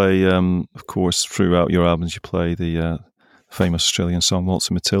then you play, of course, throughout your albums, you play the famous Australian song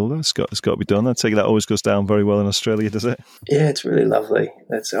Waltzing Matilda. It's got to be done. I take it that always goes down very well in Australia, does it? Yeah, it's really lovely.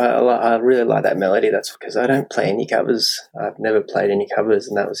 I really like that melody. That's because I don't play any covers. I've never played any covers,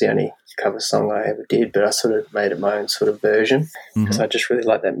 and that was the only cover song I ever did. But I sort of made it my own sort of version because I just really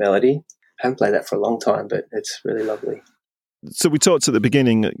like that melody. I haven't played that for a long time, but it's really lovely. So we talked at the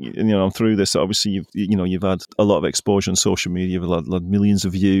beginning, you know, through this, obviously you've had a lot of exposure on social media, you've had millions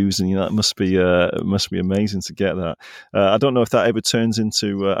of views, and that must be amazing to get that. I don't know if that ever turns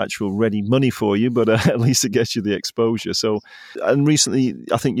into actual ready money for you, but at least it gets you the exposure. So, and recently,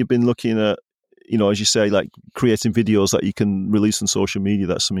 I think you've been looking at, you know, as you say, like creating videos that you can release on social media.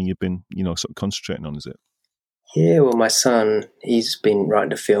 That's something you've been, you know, sort of concentrating on, is it? Yeah, well, my son, he's been right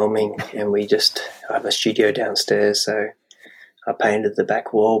into filming, and I have a studio downstairs, so I painted the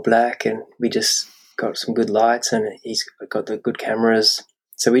back wall black, and we just got some good lights, and he's got the good cameras.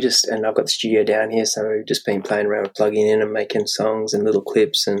 So and I've got the studio down here, so we've just been playing around with plugging in and making songs and little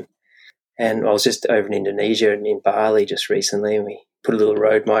clips. And I was just over in Indonesia and in Bali just recently, and we put a little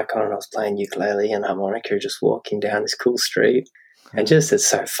road mic on and I was playing ukulele and harmonica, just walking down this cool street. And just, it's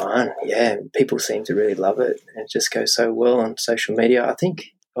so fun. Yeah, people seem to really love it. And it just goes so well on social media. I think,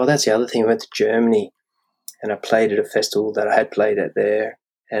 that's the other thing. I went to Germany and I played at a festival that I had played at there.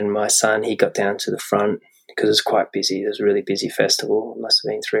 And my son, he got down to the front because it was quite busy. It was a really busy festival. It must have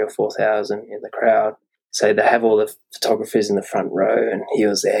been 3,000 or 4,000 in the crowd. So they have all the photographers in the front row, and he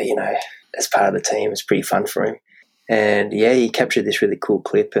was there, as part of the team. It's pretty fun for him. And yeah, he captured this really cool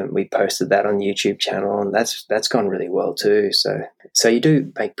clip, and we posted that on the YouTube channel, and that's gone really well too. So you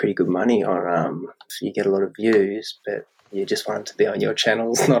do make pretty good money on you get a lot of views, but you just want them to be on your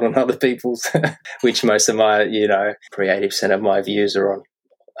channels, not on other people's. Which most of my, 80% of my views are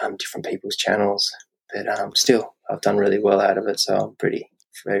on different people's channels. But still, I've done really well out of it, so I'm very,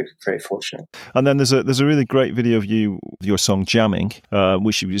 very fortunate. And then there's a really great video of your song Jamming,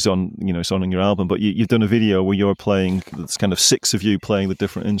 which is on, it's on your album, but you've done a video where you're playing, it's kind of 6 of you playing the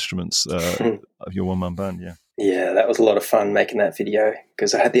different instruments of your one-man band, yeah. Yeah, that was a lot of fun making that video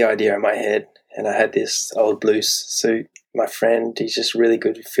because I had the idea in my head and I had this old blues suit. My friend, he's just a really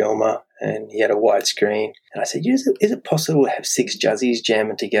good filmer and he had a white screen. And I said, is it possible to have 6 juzzies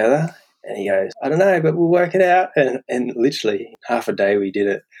jamming together? And he goes, I don't know, but we'll work it out. And literally half a day we did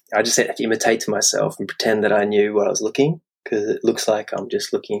it. I just had to imitate to myself and pretend that I knew what I was looking, because it looks like I'm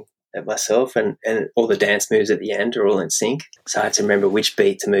just looking at myself, and all the dance moves at the end are all in sync. So I had to remember which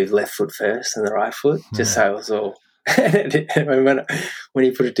beat to move left foot first and the right foot, just so it was all... when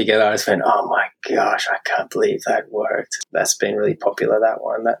he put it together, I just went, oh my gosh, I can't believe that worked. That's been really popular, that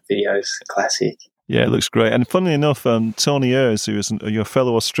one. That video's a classic. Yeah, it looks great. And funnily enough, Tony Ayres, who is your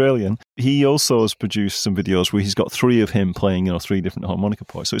fellow Australian, he also has produced some videos where he's got 3 of him playing, 3 different harmonica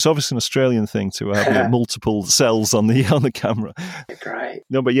parts. So it's obviously an Australian thing to have multiple cells on the camera. Great.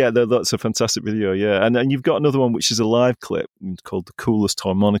 No, but yeah, that's a fantastic video. Yeah, and you've got another one which is a live clip called "The Coolest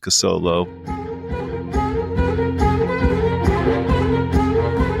Harmonica Solo."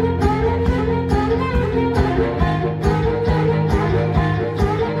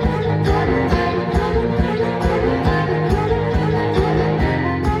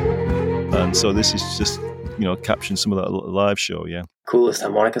 So this is just, capturing some of that live show, yeah. Coolest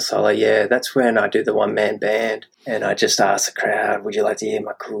harmonica solo, yeah. That's when I do the one-man band and I just ask the crowd, would you like to hear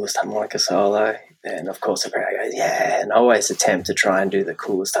my coolest harmonica solo? And of course the crowd goes, yeah. And I always attempt to try and do the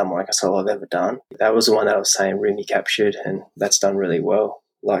coolest harmonica solo I've ever done. That was the one that I was saying Rumi captured, and that's done really well,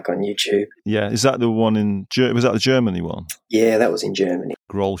 like on YouTube. Yeah, is that the one was that the Germany one? Yeah, that was in Germany.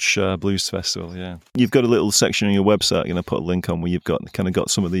 Grolsch Blues Festival, yeah. You've got a little section on your website, put a link on where you've got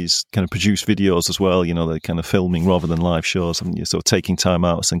some of these kind of produced videos as well, they're kind of filming rather than live shows, haven't you? So taking time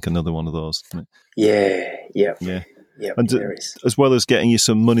out, I think another one of those. Yeah. And there is. As well as getting you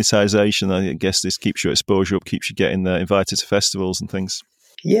some monetization, I guess this keeps your exposure up, keeps you getting invited to festivals and things.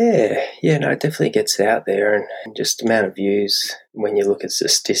 Yeah, no, it definitely gets out there, and just the amount of views, when you look at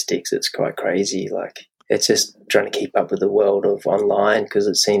statistics, it's quite crazy. Like, it's just trying to keep up with the world of online, because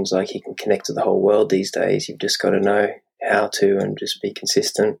it seems like you can connect to the whole world these days. You've just got to know how to and just be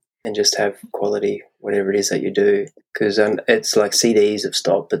consistent and just have quality, whatever it is that you do. Because it's like CDs have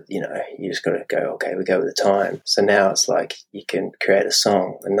stopped, but, you just got to go, okay, we go with the time. So now it's like you can create a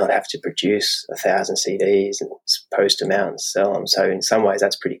song and not have to produce 1,000 CDs and post them out and sell them. So in some ways,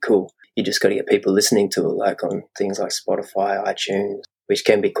 that's pretty cool. You just got to get people listening to it, like on things like Spotify, iTunes, which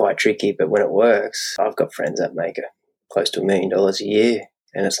can be quite tricky. But when it works, I've got friends that make close to $1 million a year.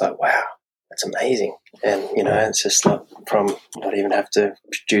 And it's like, wow, that's amazing. And, it's just like from not even have to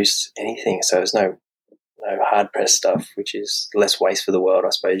produce anything. So there's no hard press stuff, which is less waste for the world, I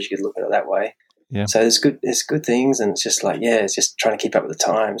suppose you could look at it that way. Yeah. So there's good things, and it's just like, it's just trying to keep up with the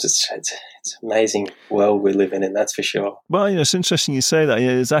times. It's an amazing world we live in, and that's for sure. Well, it's interesting you say that. Yeah,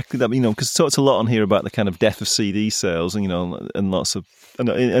 exactly that. Because talked a lot on here about the kind of death of CD sales, and and lots of, and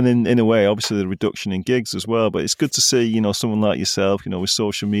in a way, obviously the reduction in gigs as well. But it's good to see, someone like yourself, with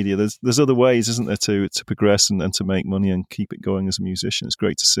social media. There's other ways, isn't there, to progress and to make money and keep it going as a musician. It's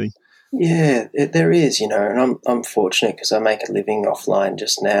great to see. Yeah, there is, and I'm fortunate because I make a living offline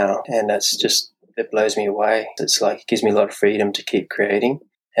just now, and it blows me away. It's like, it gives me a lot of freedom to keep creating,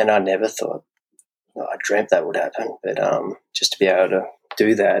 and I never thought, I dreamt that would happen, but just to be able to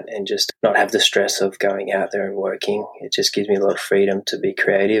do that and just not have the stress of going out there and working, it just gives me a lot of freedom to be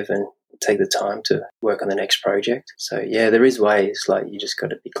creative and take the time to work on the next project. So yeah, there is ways. Like you just got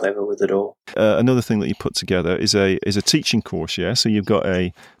to be clever with it all. Another thing that you put together is a teaching course. Yeah, so you've got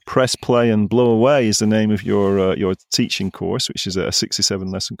a Press Play and Blow Away is the name of your teaching course, which is a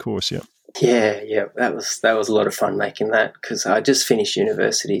 67 lesson course. Yeah. Yeah, that was a lot of fun making that, because I just finished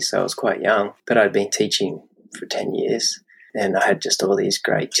university, so I was quite young, but I'd been teaching for 10 years and I had just all these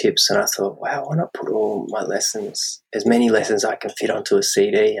great tips, and I thought, wow, why not put all my lessons, as many lessons I can fit onto a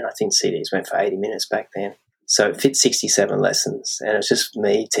CD, and I think CDs went for 80 minutes back then. So it fit 67 lessons, and it's just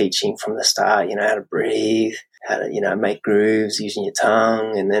me teaching from the start, how to breathe, how to, make grooves using your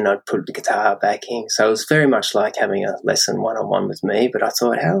tongue, and then I'd put the guitar backing. So it was very much like having a lesson one-on-one with me, but I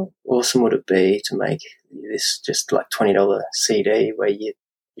thought, how awesome would it be to make this just like $20 CD where you've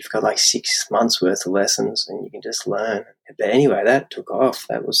got like 6 months worth of lessons and you can just learn. But anyway, that took off.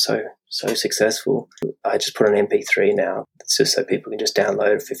 That was so successful. I just put an MP3 now. It's just so people can just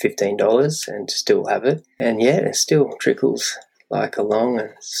download it for $15 and still have it. And yeah, it still trickles like along,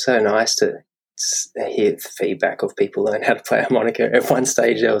 and it's so nice to hear the feedback of people learn how to play harmonica. At one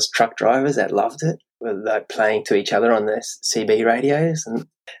stage there was truck drivers that loved it, were like playing to each other on their CB radios, and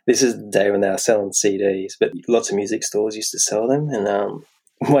this is the day when they were selling CDs, but lots of music stores used to sell them. And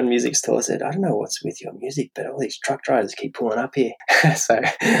one music store said, I don't know what's with your music, but all these truck drivers keep pulling up here. So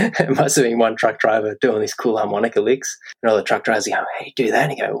it must have been one truck driver doing these cool harmonica licks, and all the truck drivers go, hey, do that.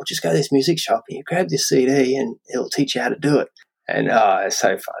 And you go, well, just go to this music shop and you grab this CD and it'll teach you how to do it. And it's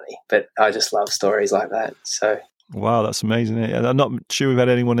so funny. But I just love stories like that. So wow, that's amazing. And I'm not sure we've had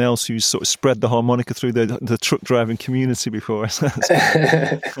anyone else who's sort of spread the harmonica through the truck driving community before.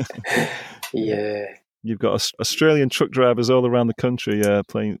 Yeah. You've got Australian truck drivers all around the country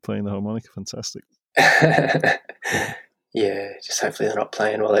playing the harmonica. Fantastic. Yeah, just hopefully they're not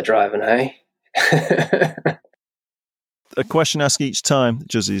playing while they're driving, eh? A question asked each time,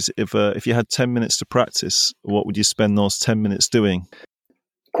 Juzzy, is if you had 10 minutes to practice, what would you spend those 10 minutes doing?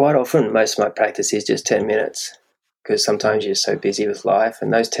 Quite often, most of my practice is just 10 minutes, because sometimes you're so busy with life,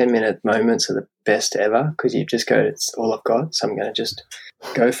 and those 10-minute moments are the best ever, because you just go, it's all I've got, so I'm going to just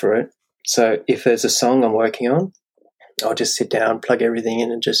go for it. So if there's a song I'm working on, I'll just sit down, plug everything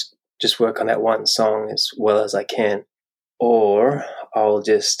in, and just work on that one song as well as I can. Or I'll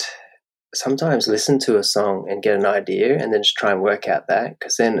just sometimes listen to a song and get an idea and then just try and work out that,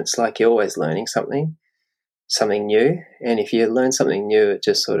 because then it's like you're always learning something new. And if you learn something new, it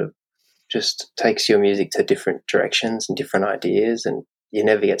just sort of just takes your music to different directions and different ideas, and you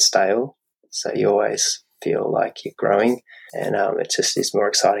never get stale. So you always feel like you're growing, and it's more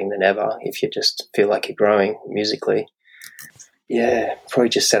exciting than ever if you just feel like you're growing musically. Yeah, probably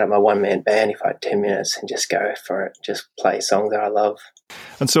just set up my one-man band if I had 10 minutes and just go for it, just play songs that I love.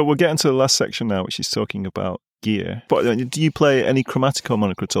 And so we'll get into the last section now, which is talking about gear. But do you play any chromatic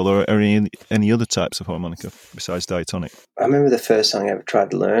harmonica at all, or any other types of harmonica besides diatonic? I remember the first song I ever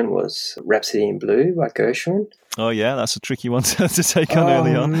tried to learn was Rhapsody in Blue by Gershwin. Oh, yeah, that's a tricky one to take on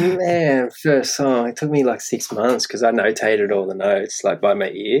early on. Oh, man, first song. It took me like 6 months because I notated all the notes like by my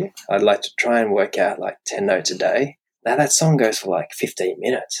ear. I'd like to try and work out like 10 notes a day. Now that song goes for like 15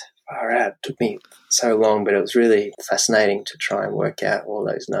 minutes. Far out. It took me so long, but it was really fascinating to try and work out all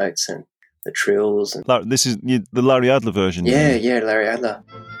those notes and the trills. And this is the Larry Adler version. Yeah, Larry Adler.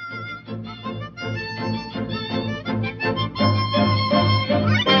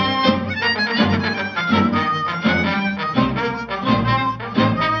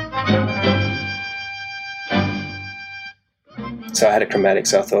 So I had a chromatic,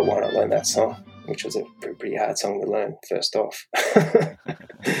 so I thought, why not learn that song, which was a pretty hard song to learn first off.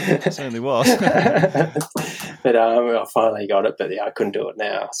 It certainly was. But I finally got it, but yeah, I couldn't do it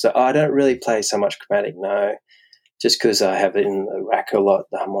now. So I don't really play so much chromatic, no, just because I have it in the rack a lot,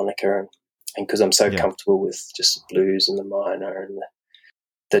 the harmonica, and because I'm so comfortable with just the blues and the minor and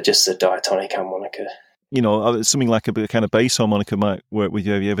the diatonic harmonica. You know, something like a kind of bass harmonica might work with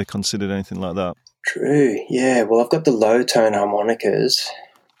you. Have you ever considered anything like that? True, yeah. Well, I've got the low tone harmonicas,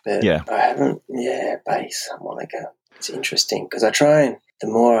 but I haven't, bass harmonica. It's interesting because I try, and the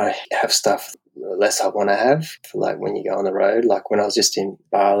more I have stuff, the less I want to have for like when you go on the road. Like when I was just in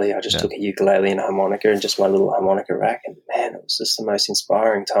Bali, I just took a ukulele and a harmonica and just my little harmonica rack, and man, it was just the most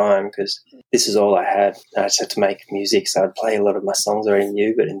inspiring time because this is all I had. I just had to make music, so I'd play a lot of my songs I already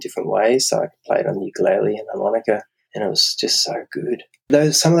knew, but in different ways. So I could play it on the ukulele and harmonica, and it was just so good.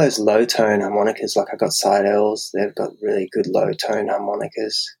 Some of those low-tone harmonicas, like I got Seidel's, they've got really good low-tone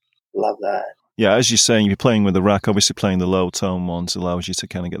harmonicas. Love that. Yeah, as you're saying, you're playing with the rack, obviously playing the low tone ones allows you to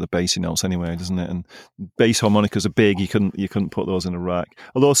kind of get the bassy notes anyway, doesn't it? And bass harmonicas are big, you couldn't put those in a rack.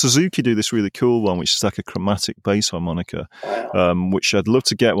 Although Suzuki do this really cool one, which is like a chromatic bass harmonica, which I'd love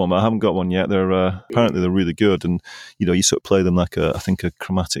to get one, but I haven't got one yet. They're apparently they're really good, and you sort of play them like I think a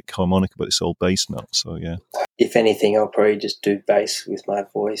chromatic harmonica, but it's all bass notes. So yeah. If anything, I'll probably just do bass with my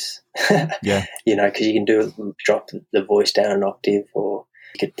voice. Yeah. Because you can drop the voice down an octave, or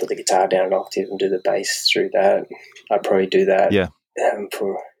you could put the guitar down an octave and do the bass through that. I'd probably do that. Yeah.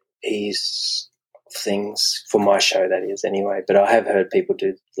 For ease of things, for my show, that is, anyway. But I have heard people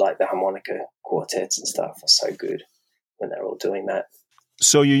do, like, the harmonica quartets and stuff are so good when they're all doing that.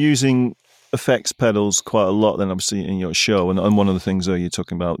 So you're using effects pedals quite a lot then, obviously, in your show, and one of the things you're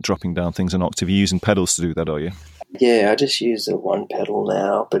talking about dropping down things an octave. You're using pedals to do that, are you? Yeah, I just use the one pedal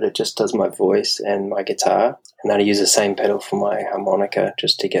now, but it just does my voice and my guitar, and then I use the same pedal for my harmonica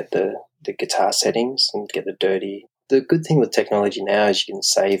just to get the guitar settings and get the dirty. The good thing with technology now is you can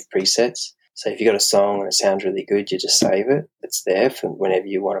save presets. So if you've got a song and it sounds really good, you just save it. It's there for whenever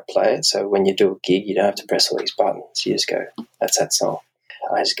you want to play it. So when you do a gig, you don't have to press all these buttons. You just go, that's that song.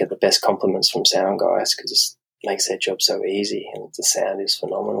 I just get the best compliments from sound guys because it makes their job so easy, and the sound is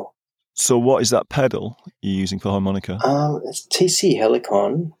phenomenal. So what is that pedal you're using for harmonica? It's TC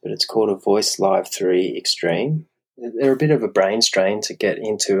Helicon, but it's called a Voice Live 3 Extreme. They're a bit of a brain strain to get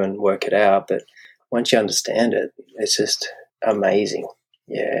into and work it out, but once you understand it, it's just amazing.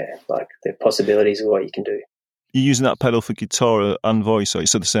 Yeah, like the possibilities of what you can do. You're using that pedal for guitar and voice, or you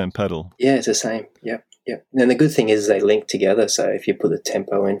said the same pedal? Yeah, it's the same. Yep. And the good thing is they link together, so if you put the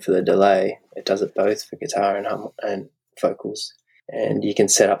tempo in for the delay, it does it both for guitar and vocals. And you can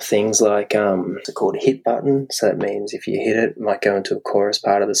set up things like it's called a hit button. So that means if you hit it, it might go into a chorus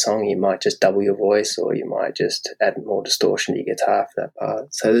part of the song. You might just double your voice, or you might just add more distortion to your guitar for that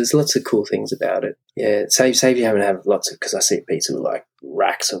part. So there's lots of cool things about it. Yeah, save you having to have lots of, because I see pizza with like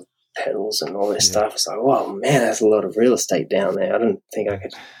racks of pedals and all this stuff. It's like, oh man, that's a lot of real estate down there. I don't think I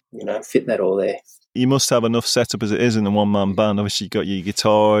could, fit that all there. You must have enough setup as it is in a one-man band. Obviously, you've got your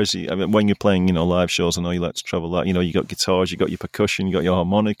guitars. When you're playing, live shows, I know you like to travel that. You got guitars, you got your percussion, you got your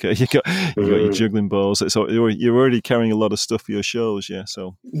harmonica, you got your juggling balls. So you're already carrying a lot of stuff for your shows, yeah.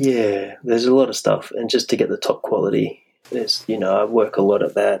 So yeah, there's a lot of stuff, and just to get the top quality, there's I work a lot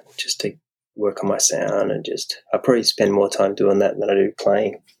at that just to work on my sound, and I probably spend more time doing that than I do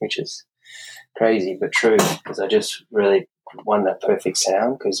playing, which is crazy but true, because I just really want that perfect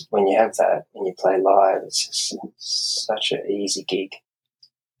sound, because when you have that and you play live, it's just such an easy gig.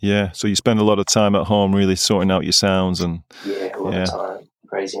 Yeah, so you spend a lot of time at home really sorting out your sounds and a lot of time,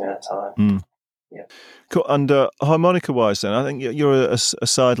 crazy amount of time. Yeah. Cool. And harmonica wise, then I think you're a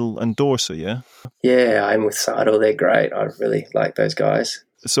Seidel endorser, yeah? Yeah, I'm with Seidel. They're great. I really like those guys.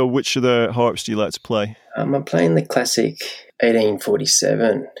 So which of the harps do you like to play? I'm playing the classic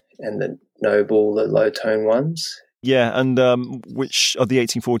 1847 and the Noble, the low tone ones. Yeah, and which of the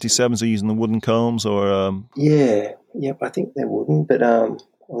 1847s are using the wooden combs or? Yep, I think they're wooden, but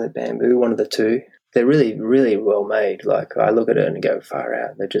or they're bamboo, one of the two. They're really, really well made. Like, I look at it and go, far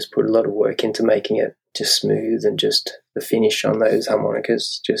out. They just put a lot of work into making it just smooth, and just the finish on those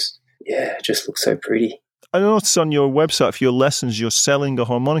harmonicas just looks so pretty. I noticed on your website, for your lessons, you're selling a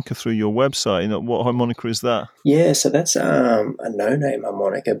harmonica through your website. What harmonica is that? Yeah, so that's a no-name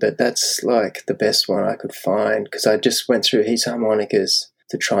harmonica, but that's like the best one I could find, because I just went through his harmonicas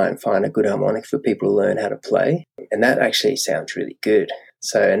to try and find a good harmonica for people to learn how to play, and that actually sounds really good.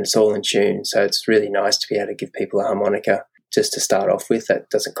 And it's all in tune, so it's really nice to be able to give people a harmonica just to start off with. That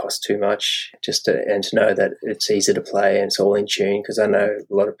doesn't cost too much, and to know that it's easy to play and it's all in tune, because I know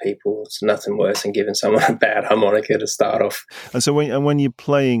a lot of people, it's nothing worse than giving someone a bad harmonica to start off. And so when you're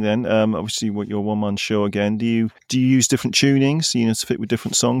playing then, obviously with your one-man show again, do you use different tunings, to fit with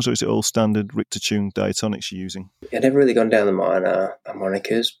different songs, or is it all standard Richter tuned diatonics you're using? I've never really gone down the minor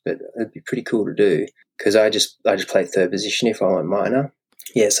harmonicas, but it'd be pretty cool to do, because I just play third position if I want minor.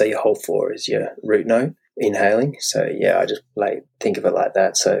 Yeah, so your whole four is your root note, inhaling. So yeah, I just think of it like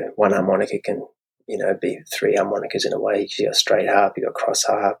that. So one harmonica can, be three harmonicas in a way. You got straight harp, you got cross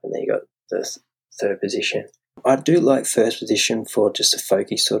harp, and then you got the third position. I do like first position for just the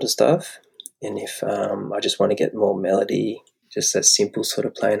folky sort of stuff. And if I just want to get more melody, just that simple sort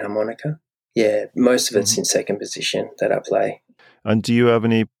of playing harmonica. Yeah, most of it's in second position that I play. And do you have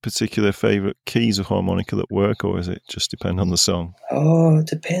any particular favourite keys of harmonica that work, or does it just depend on the song? Oh, it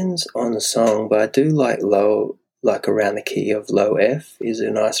depends on the song, but I do like low, like around the key of low F is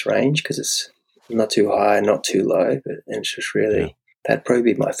a nice range, because it's not too high, not too low, but it's just really, that'd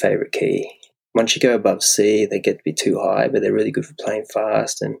probably be my favourite key. Once you go above C, they get to be too high, but they're really good for playing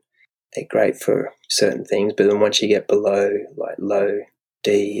fast, and they're great for certain things, but then once you get below like low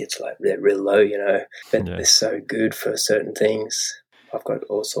D, it's like they're real low, but they're so good for certain things. I've got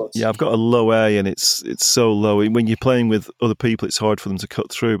all sorts. Yeah, I've got a low A, and it's so low. When you're playing with other people, it's hard for them to cut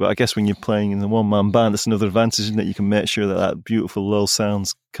through. But I guess when you're playing in the one-man band, that's another advantage, isn't it? You can make sure that beautiful low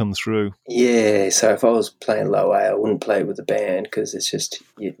sounds come through. Yeah, so if I was playing low A, I wouldn't play with the band because it's just,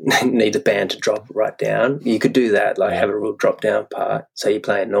 you need the band to drop right down. You could do that, like have a real drop-down part. So you're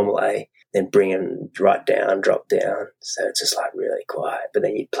playing normal A, then bring them right down, drop down. So it's just like really quiet. But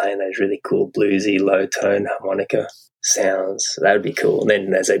then you're playing those really cool bluesy, low-tone harmonica sounds. That would be cool. And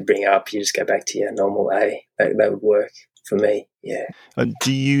then as they bring up, you just go back to your normal A. That would work for me, yeah.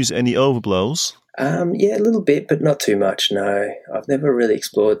 Do you use any overblows? Yeah, a little bit, but not too much, no. I've never really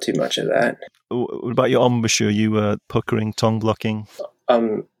explored too much of that. What about your embouchure? Are you puckering, tongue blocking?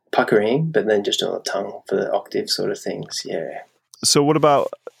 Puckering, but then just on the tongue for the octave sort of things, yeah. So what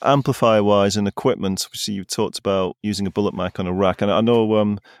about amplifier-wise and equipment? Obviously, you've talked about using a bullet mic on a rack, and I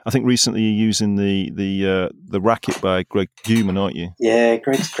know. I think recently you're using the Racket by Greg Newman, aren't you? Yeah,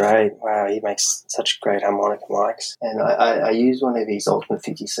 Greg's great. Wow, he makes such great harmonica mics, and I use one of his Ultimate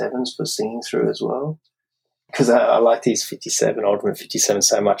 57s for singing through as well, because I like these Ultimate 57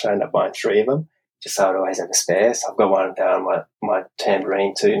 so much. I end up buying 3 of them, just so I'd always have a spare. So I've got one down my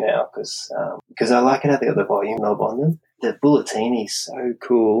tambourine too now, because I like it how they got the volume knob on them. The Bulletini's so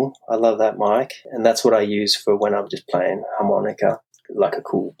cool. I love that mic. And that's what I use for when I'm just playing harmonica, like a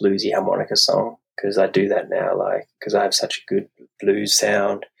cool bluesy harmonica song, because I do that now, because I have such a good blues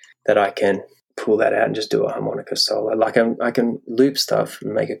sound that I can pull that out and just do a harmonica solo. I can loop stuff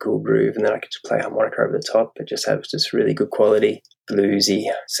and make a cool groove, and then I can just play harmonica over the top, but just have just really good quality bluesy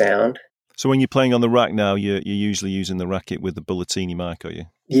sound. So when you're playing on the rack now, you're usually using the Racket with the Bulletini mic, are you?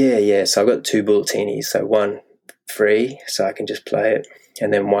 Yeah. So I've got 2 Bulletinis. So one free, so I can just play it,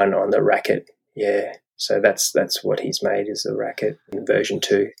 and then one on the Racket. Yeah, so that's what he's made, is the Racket in version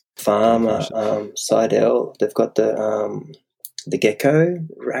 2. Farmer, Seidel, they've got the Gecko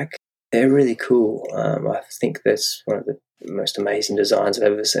rack. They're really cool. I think that's one of the most amazing designs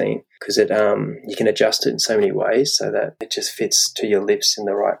I've ever seen, because it you can adjust it in so many ways so that it just fits to your lips in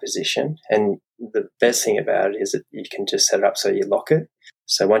the right position. And the best thing about it is that you can just set it up so you lock it.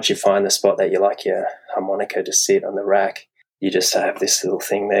 So once you find the spot that you like your harmonica to sit on the rack, you just have this little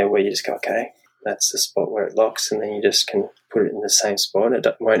thing there where you just go, okay, that's the spot where it locks, and then you just can put it in the same spot. It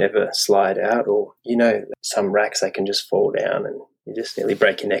won't ever slide out, or, some racks, they can just fall down and you just nearly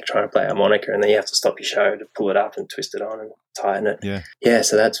break your neck trying to play harmonica, and then you have to stop your show to pull it up and twist it on and tighten it. Yeah,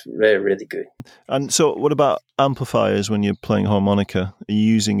 so that's really, really good. And so what about amplifiers when you're playing harmonica? Are you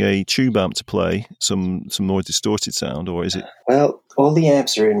using a tube amp to play some more distorted sound, or is it? Well, all the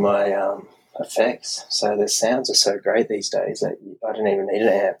amps are in my effects, so the sounds are so great these days that I don't even need an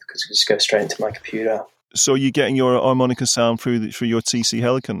amp, because it just goes straight into my computer. So you're getting your harmonica sound through your TC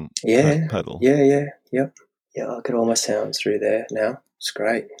Helicon pedal? Yep. Yeah, I get all my sounds through there now. It's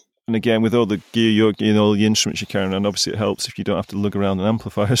great. And again, with all the gear, all the instruments you're carrying around, obviously it helps if you don't have to lug around an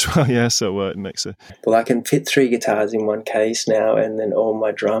amplifier as well. Yeah, so it makes a... Well, I can fit 3 guitars in one case now, and then all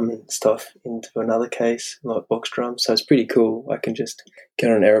my drum and stuff into another case, like box drums. So it's pretty cool. I can just get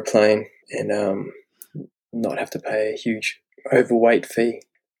on an aeroplane and not have to pay a huge overweight fee.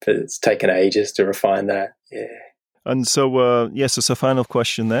 But it's taken ages to refine that. Yeah. And so, so final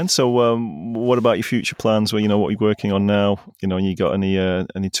question then. So, what about your future plans? What you're working on now? You got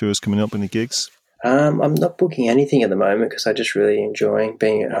any tours coming up, any gigs? I'm not booking anything at the moment, because I just really enjoying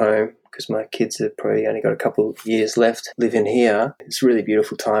being at home, because my kids have probably only got a couple of years left living here. It's a really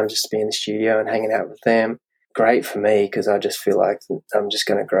beautiful time just to be in the studio and hanging out with them. Great for me, because I just feel like I'm just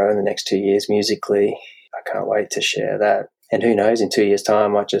going to grow in the next 2 years musically. I can't wait to share that. And who knows, in 2 years'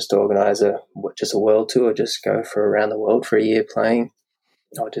 time, I might just organise a world tour, just go around the world for a year playing.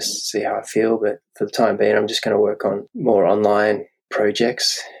 I'll just see how I feel. But for the time being, I'm just going to work on more online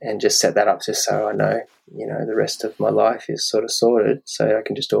projects and just set that up just so I know, the rest of my life is sort of sorted, so I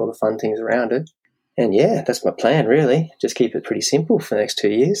can just do all the fun things around it. And yeah, that's my plan, really. Just keep it pretty simple for the next 2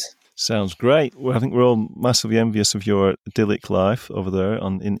 years. Sounds great. Well, I think we're all massively envious of your idyllic life over there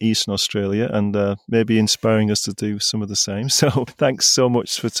in Eastern Australia, and maybe inspiring us to do some of the same. So thanks so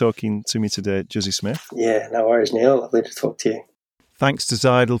much for talking to me today, Juzzy Smith. Yeah, no worries, Neil. Lovely to talk to you. Thanks to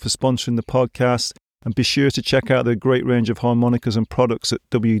Zeidel for sponsoring the podcast, and be sure to check out their great range of harmonicas and products at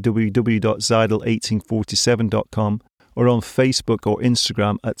www.zeidel1847.com or on Facebook or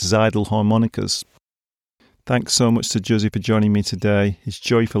Instagram at Zeidel Harmonicas. Thanks so much to Juzzy for joining me today. His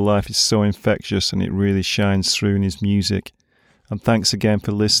joy for life is so infectious, and it really shines through in his music. And thanks again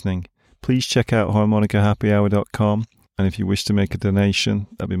for listening. Please check out harmonicahappyhour.com And if you wish to make a donation,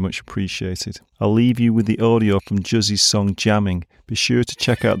 that'd be much appreciated. I'll leave you with the audio from Juzzy's song Jamming. Be sure to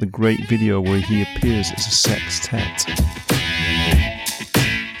check out the great video where he appears as a sextet.